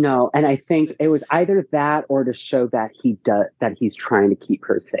 No, and I think it was either that or to show that he's trying to keep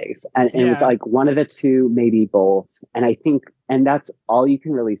her safe. And it was like one of the two, maybe both. And I think that's all you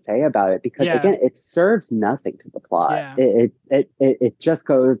can really say about it, because again, it serves nothing to the plot. Yeah. It just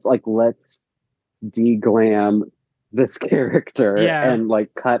goes like, let's de-glam this character and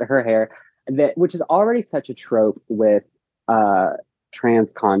like cut her hair, which is already such a trope with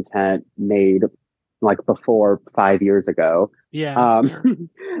trans content made like before 5 years ago.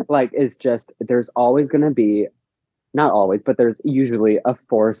 Like, it's just, there's always going to be, not always, but there's usually a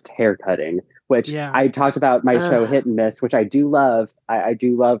forced hair cutting, which I talked about my show Hit and Miss, which I do love. I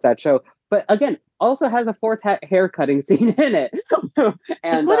do love that show, but again, also has a forced hair cutting scene in it.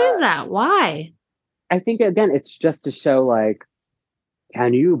 And what is that? Why? I think again, it's just to show like,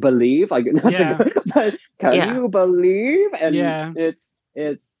 can you believe? Like, not but can you believe? And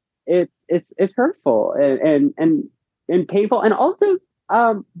it's hurtful and painful, and also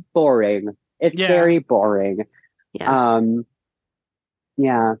boring. It's very boring. That's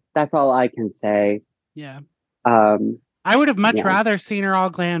all I can say. I would have much rather seen her all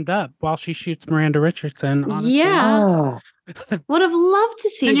glammed up while she shoots Miranda Richardson, honestly. Would have loved to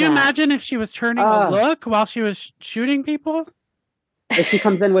see Can you that. imagine if she was turning a look while she was shooting people? If she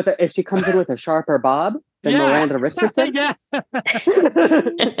comes in with a sharper bob than Miranda Richardson.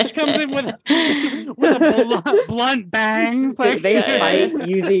 She comes in with blunt bangs. Like they fight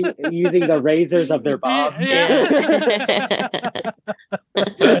using the razors of their bobs.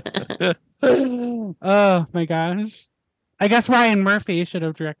 Oh my gosh. I guess Ryan Murphy should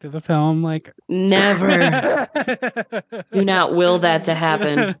have directed the film. Like, never. Do not will that to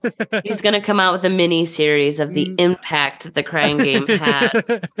happen. He's going to come out with a mini series of the impact that the Crying Game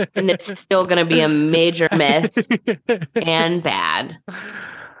had, and it's still going to be a major mess and bad.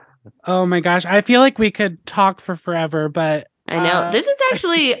 Oh my gosh, I feel like we could talk for forever, but I know this is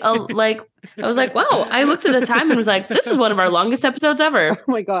actually I was like, wow. I looked at the time and was like, this is one of our longest episodes ever. Oh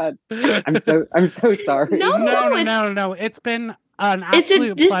my God. I'm so sorry. No. It's been an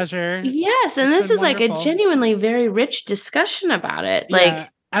absolute pleasure. Yes. And this is wonderful. Like a genuinely very rich discussion about it. Like,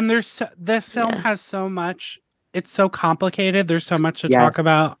 and this film has so much, it's so complicated. There's so much to talk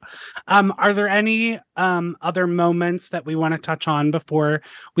about. Are there any other moments that we want to touch on before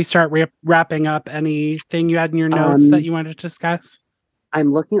we start wrapping up? Anything you had in your notes that you wanted to discuss? I'm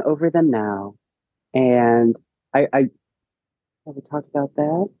looking over them now, and I have we talked about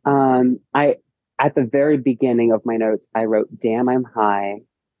that. I at the very beginning of my notes, I wrote, "Damn, I'm high,"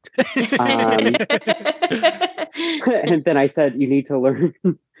 and then I said, "You need to learn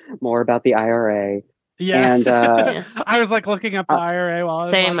more about the IRA." Yeah, and I was like looking up the IRA while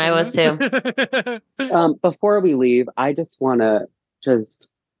I was too. Before we leave, I just want to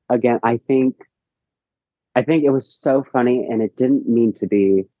again, I think it was so funny, and it didn't mean to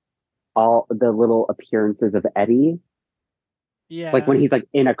be, all the little appearances of Eddie. Yeah. Like when he's like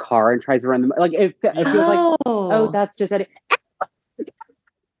in a car and tries to run them. Like it feels like, oh, that's just Eddie.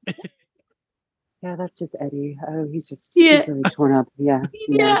 Yeah, that's just Eddie. Oh, he's really torn up. Yeah.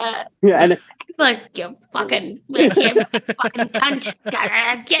 And it's like, you fucking cunt.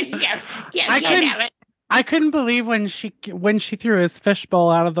 I couldn't believe when she threw his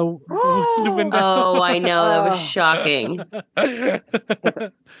fishbowl out of the window. Oh, I know, that was shocking. That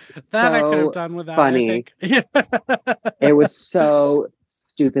I could have done without. Funny. I think. It was so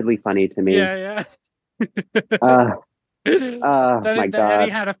stupidly funny to me. Yeah. My God!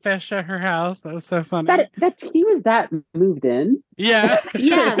 Eddie had a fish at her house. That was so funny. That he was that moved in. Yeah,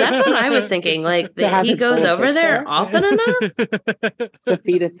 that's what I was thinking. Like he goes over there often enough to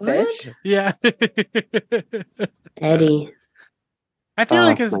feed his fish. Yeah, Eddie. I feel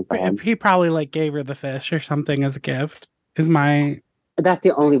like he probably like gave her the fish or something as a gift. That's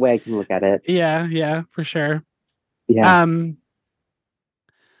the only way I can look at it. Yeah, for sure. Yeah.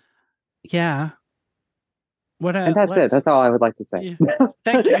 Yeah. And that's it. That's all I would like to say. Yeah.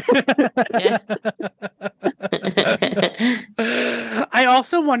 Thank you. I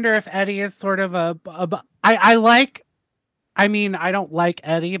also wonder if Eddie is sort of I like, I mean, I don't like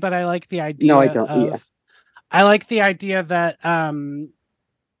Eddie, but I like the idea No, I don't. Yeah. I like the idea that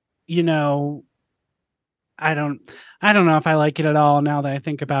you know, I don't know if I like it at all now that I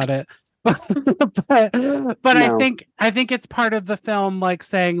think about it. but No. I think it's part of the film, like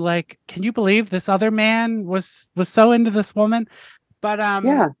saying, like, can you believe this other man was so into this woman? But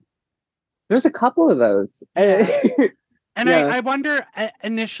yeah, there's a couple of those. Yeah. And Yeah. I wonder,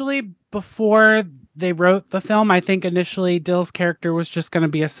 initially, before they wrote the film, I think initially Dill's character was just going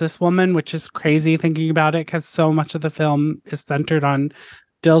to be a cis woman, which is crazy thinking about it, because so much of the film is centered on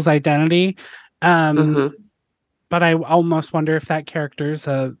Dill's identity. But I almost wonder if that character's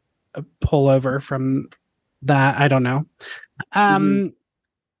a pullover from that. I don't know.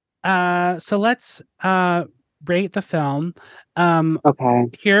 So let's rate the film. Okay.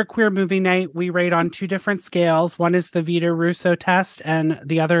 Here at Queer Movie Night, we rate on two different scales. One is the Vita Russo test, and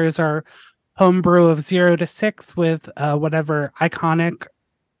the other is our homebrew of 0 to 6 with whatever iconic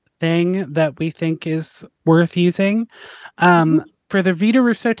thing that we think is worth using. For the Vita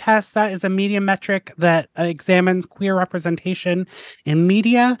Russo test, that is a media metric that examines queer representation in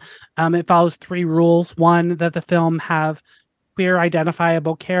media. It follows 3 rules. 1, that the film have queer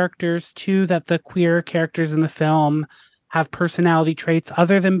identifiable characters. 2, that the queer characters in the film have personality traits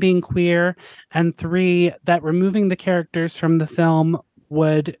other than being queer. And 3, that removing the characters from the film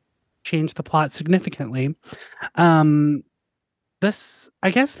would change the plot significantly. I guess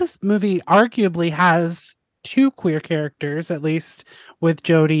this movie arguably has 2 queer characters, at least with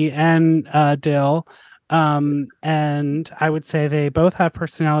Jodie and Dill. And I would say they both have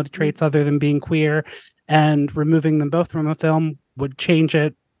personality traits other than being queer, and removing them both from the film would change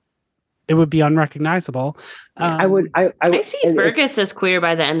it. It would be unrecognizable. I see Fergus as queer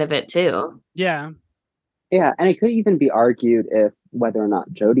by the end of it too. Yeah. Yeah, and it could even be argued if whether or not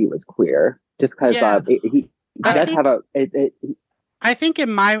Jodie was queer, just because he does have a. I think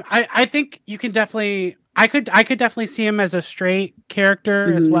I think you can definitely. I could definitely see him as a straight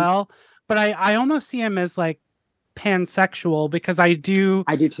character as well, but I almost see him as like pansexual, because I do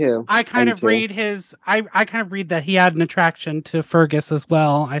too. I kind of read that he had an attraction to Fergus as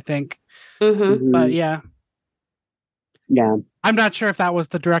well, I think. But yeah, I'm not sure if that was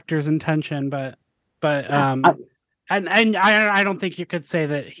the director's intention, but and I don't think you could say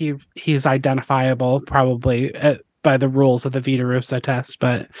that he's identifiable probably by the rules of the Vita Russo test,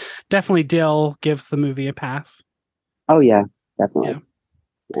 but definitely Dill gives the movie a pass. Oh yeah, definitely.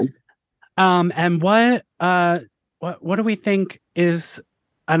 Yeah. And what do we think is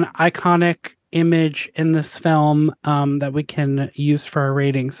an iconic image in this film that we can use for our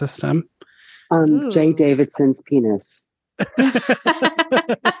rating system? Jay Davidson's penis. Hey,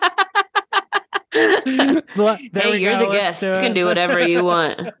 you're the guest. You can do whatever you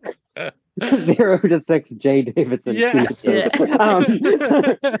want. 0 to 6 Jay Davidson. Yes.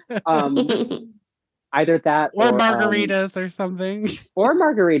 Either that or margaritas or something. Or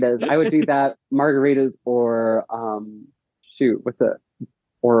margaritas. I would do that. Margaritas or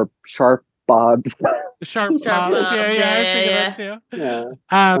or sharp bobs. Sharp bobs. Yeah. Too. Yeah.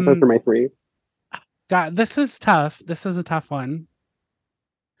 Those are my 3. God, this is tough. This is a tough one.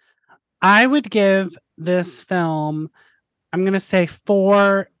 I would give this film, I'm going to say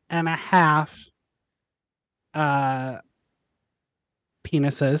 4.5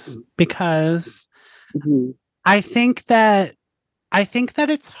 penises, because I think that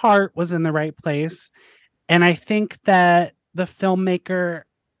its heart was in the right place, and I think that the filmmaker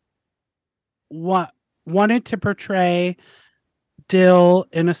wanted to portray Dill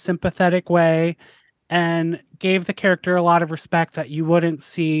in a sympathetic way, and gave the character a lot of respect that you wouldn't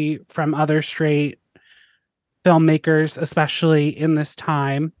see from other straight filmmakers, especially in this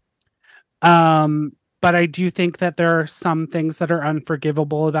time. But I do think that there are some things that are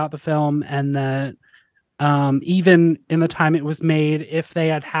unforgivable about the film, and that even in the time it was made, if they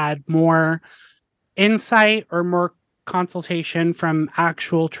had had more insight or more consultation from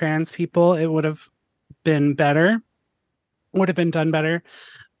actual trans people, it would have been better. Would have been done better.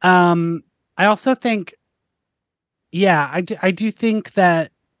 I also think, I do think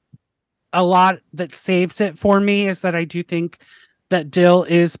that a lot that saves it for me is that I do think that Dill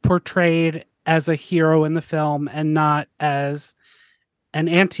is portrayed as a hero in the film and not as an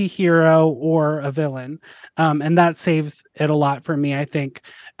anti-hero or a villain. And that saves it a lot for me, I think.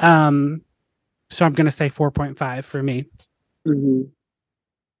 So I'm going to say 4.5 for me.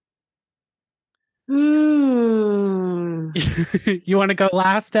 You want to go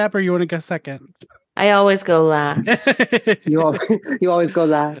last step or you want to go second? I always go last. You always go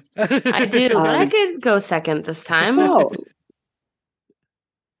last. I do, but I could go second this time. No.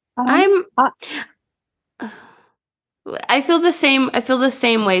 I feel the same. I feel the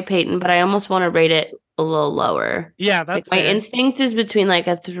same way, Peyton, but I almost want to rate it a little lower. Yeah, that's like my fair. instinct is between like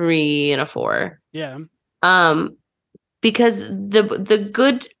a 3 and a 4. Yeah. Because the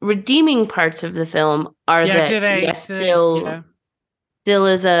good redeeming parts of the film are Dill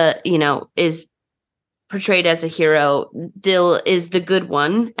is is portrayed as a hero. Dill is the good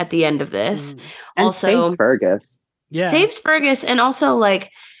one at the end of this. And also saves Fergus. Yeah. Saves Fergus, and also like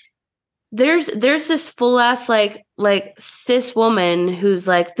there's this full ass like cis woman who's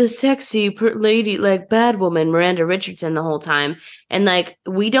like the sexy lady, like bad woman Miranda Richardson the whole time, and like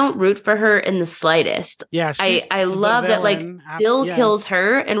we don't root for her in the slightest. Yeah, I love that like Dill kills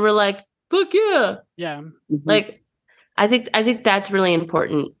her, and we're like, fuck yeah, yeah. Mm-hmm. Like I think that's really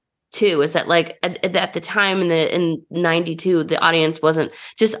important too. Is that like at the time in '92, the audience wasn't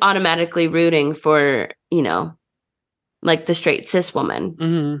just automatically rooting for like the straight cis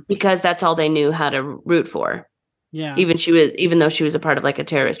woman because that's all they knew how to root for. Yeah. Even though she was a part of like a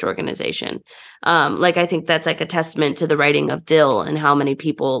terrorist organization. Like I think that's like a testament to the writing of Dill and how many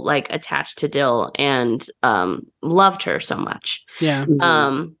people like attached to Dill and loved her so much. Yeah.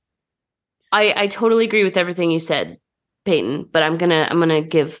 I totally agree with everything you said, Peyton, but I'm gonna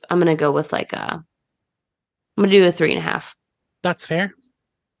go with like I'm gonna do a 3.5. That's fair.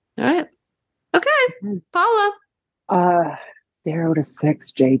 All right. Okay. Paula. 0 to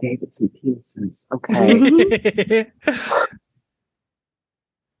 6 J. Davidson penises. Okay.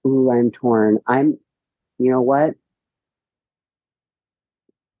 Ooh, I'm torn. You know what?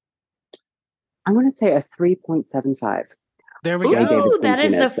 I'm going to say a 3.75. There we go. Ooh, that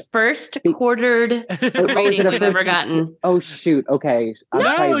is the first quartered rating we've ever gotten. Oh, shoot. Okay.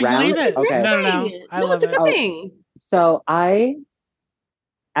 No, you leave it. Okay. No. It's a good thing. So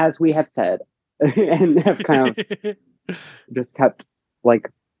as we have said, and have kind of just kept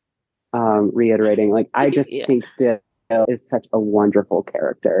like reiterating, like I just think Dill is such a wonderful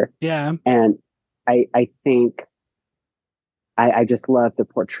character. Yeah. And I think I just love the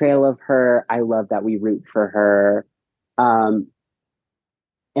portrayal of her. I love that we root for her.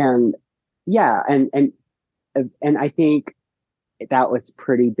 And yeah, and I think that was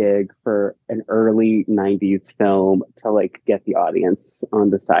pretty big for an early 90s film to like get the audience on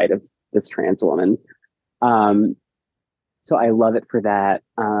the side of this trans woman. So I love it for that.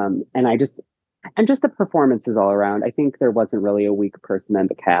 And just the performances all around. I think there wasn't really a weak person in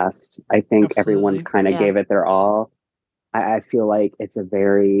the cast. I think everyone kind of gave it their all. I feel like it's a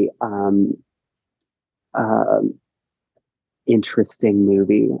very interesting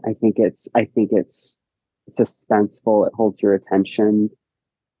movie. I think it's suspenseful. It holds your attention.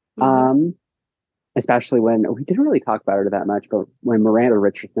 Especially when we didn't really talk about her that much, but when Miranda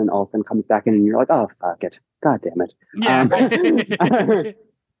Richardson all of a sudden comes back in and you're like, oh, fuck it. God damn it. Yeah.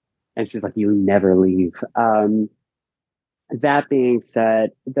 And she's like, you never leave. That being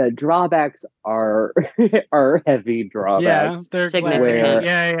said, the drawbacks are heavy drawbacks. Yeah, they're significant.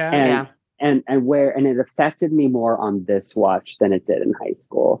 And it affected me more on this watch than it did in high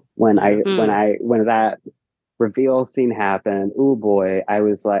school. When that reveal scene happened, oh boy, I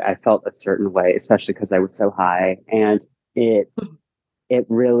was like, I felt a certain way, especially because I was so high, and it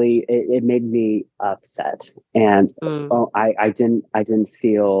really made me upset, and I didn't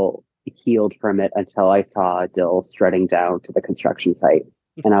feel healed from it until I saw Dill strutting down to the construction site,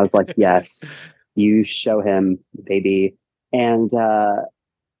 and I was like, yes, you show him, baby. And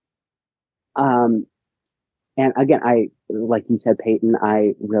again, I, like you said, Peyton,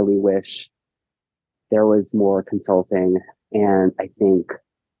 I really wish there was more consulting, and I think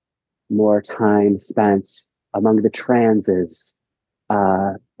more time spent among the transes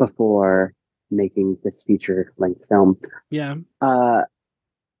before making this feature-length film. Yeah.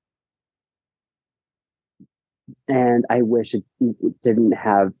 And I wish it didn't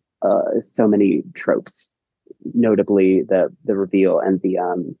have so many tropes, notably the reveal and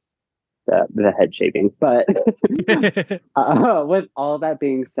the head shaving. But with all that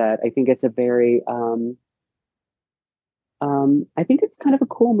being said, I think it's a very I think it's kind of a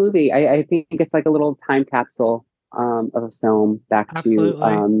cool movie. I think it's like a little time capsule of a film back to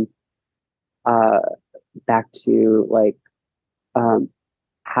like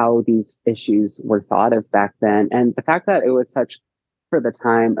how these issues were thought of back then, and the fact that it was such, for the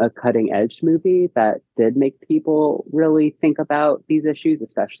time, a cutting edge movie that did make people really think about these issues,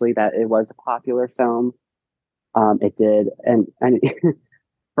 especially that it was a popular film. It did, and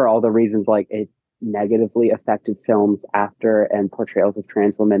for all the reasons, like negatively affected films after and portrayals of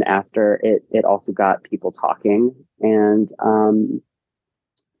trans women after, it also got people talking. And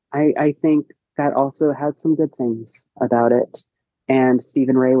I think that also had some good things about it. And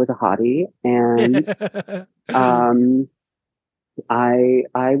Stephen Ray was a hottie, and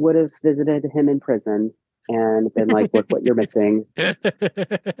I would have visited him in prison and been like, look what you're missing.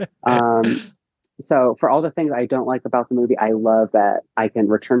 So for all the things I don't like about the movie, I love that I can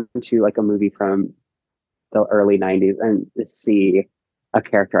return to like a movie from the early 90s and see a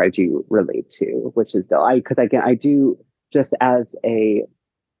character I do relate to, which is Dill. Because again, I do, just as a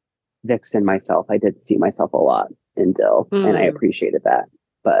vixen myself, I did see myself a lot in Dill, and I appreciated that.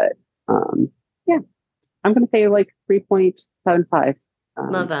 But yeah, I'm going to say like 3.75.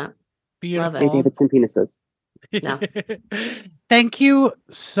 Love that. Beautiful. J. Davidson penises. No. Thank you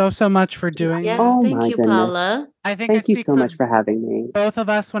so much for doing Yes, this. Oh thank my you, goodness. Paula. I think Thank you so much for having me. both of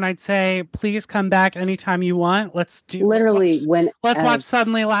us when I'd say please come back anytime you want. Let's watch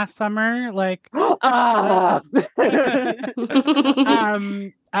Suddenly Last Summer. Like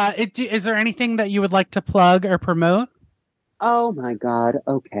is there anything that you would like to plug or promote? Oh my God.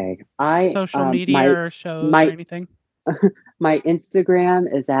 Okay. Social media or shows or anything? My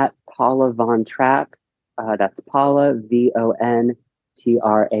Instagram is at Paula Von Trapp. That's Paula VONTRAP.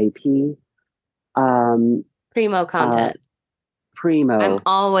 Primo content. Primo. I'm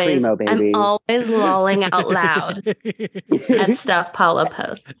always baby. lolling out loud at stuff Paula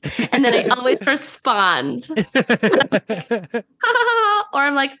posts. And then I always respond. Or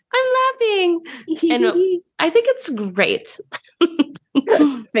I'm like, I'm laughing. And I think it's great.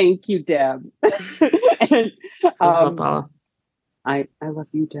 Thank you, Deb. And, love Paula. I love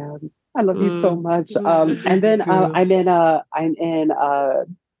you, Deb. I love you so much. And then I'm in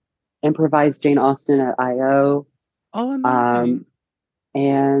improvised Jane Austen at IO. Oh, amazing.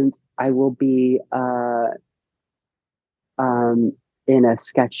 And I will be in a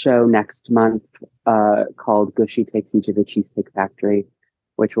sketch show next month called Gushy Takes You to the Cheesecake Factory,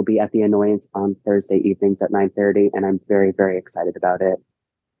 which will be at the Annoyance on Thursday evenings at 9:30, and I'm very, very excited about it.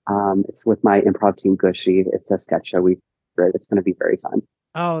 It's with my improv team, Gushy. It's a sketch show it's going to be very fun.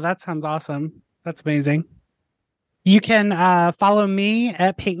 Oh, that sounds awesome. That's amazing. You can follow me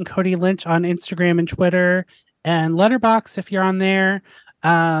at Peyton Cody Lynch on Instagram and Twitter and Letterboxd if you're on there.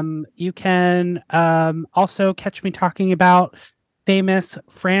 You can also catch me talking about famous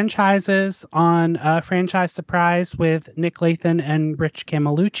franchises on Franchise Surprise with Nick Lathan and Rich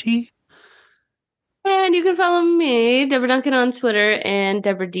Camelucci. And you can follow me, Deborah Duncan, on Twitter and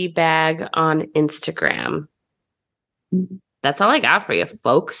Deborah D. Bag on Instagram. That's all I got for you,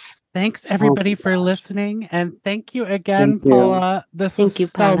 folks. Thanks, everybody, for listening. And thank you again, Paula. This was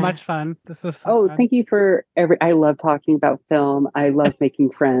so much fun. This was so fun. Thank you for I love talking about film. I love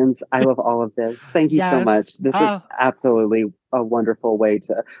making friends. I love all of this. Thank you so much. This was absolutely a wonderful way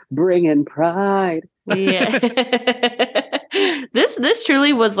to bring in pride. Yeah. This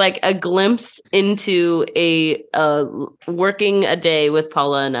truly was like a glimpse into a working a day with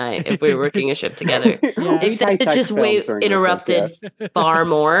Paula and I if we were working a shift together. Except it's just way interrupted far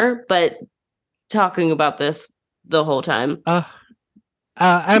more, but talking about this the whole time.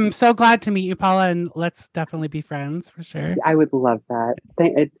 I'm so glad to meet you, Paula, and let's definitely be friends for sure. I would love that.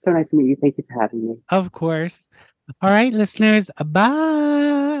 It's so nice to meet you. Thank you for having me. Of course. All right, listeners,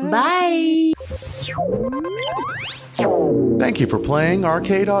 bye. Bye. Thank you for playing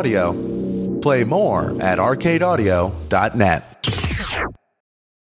Arcade Audio. Play more at arcadeaudio.net.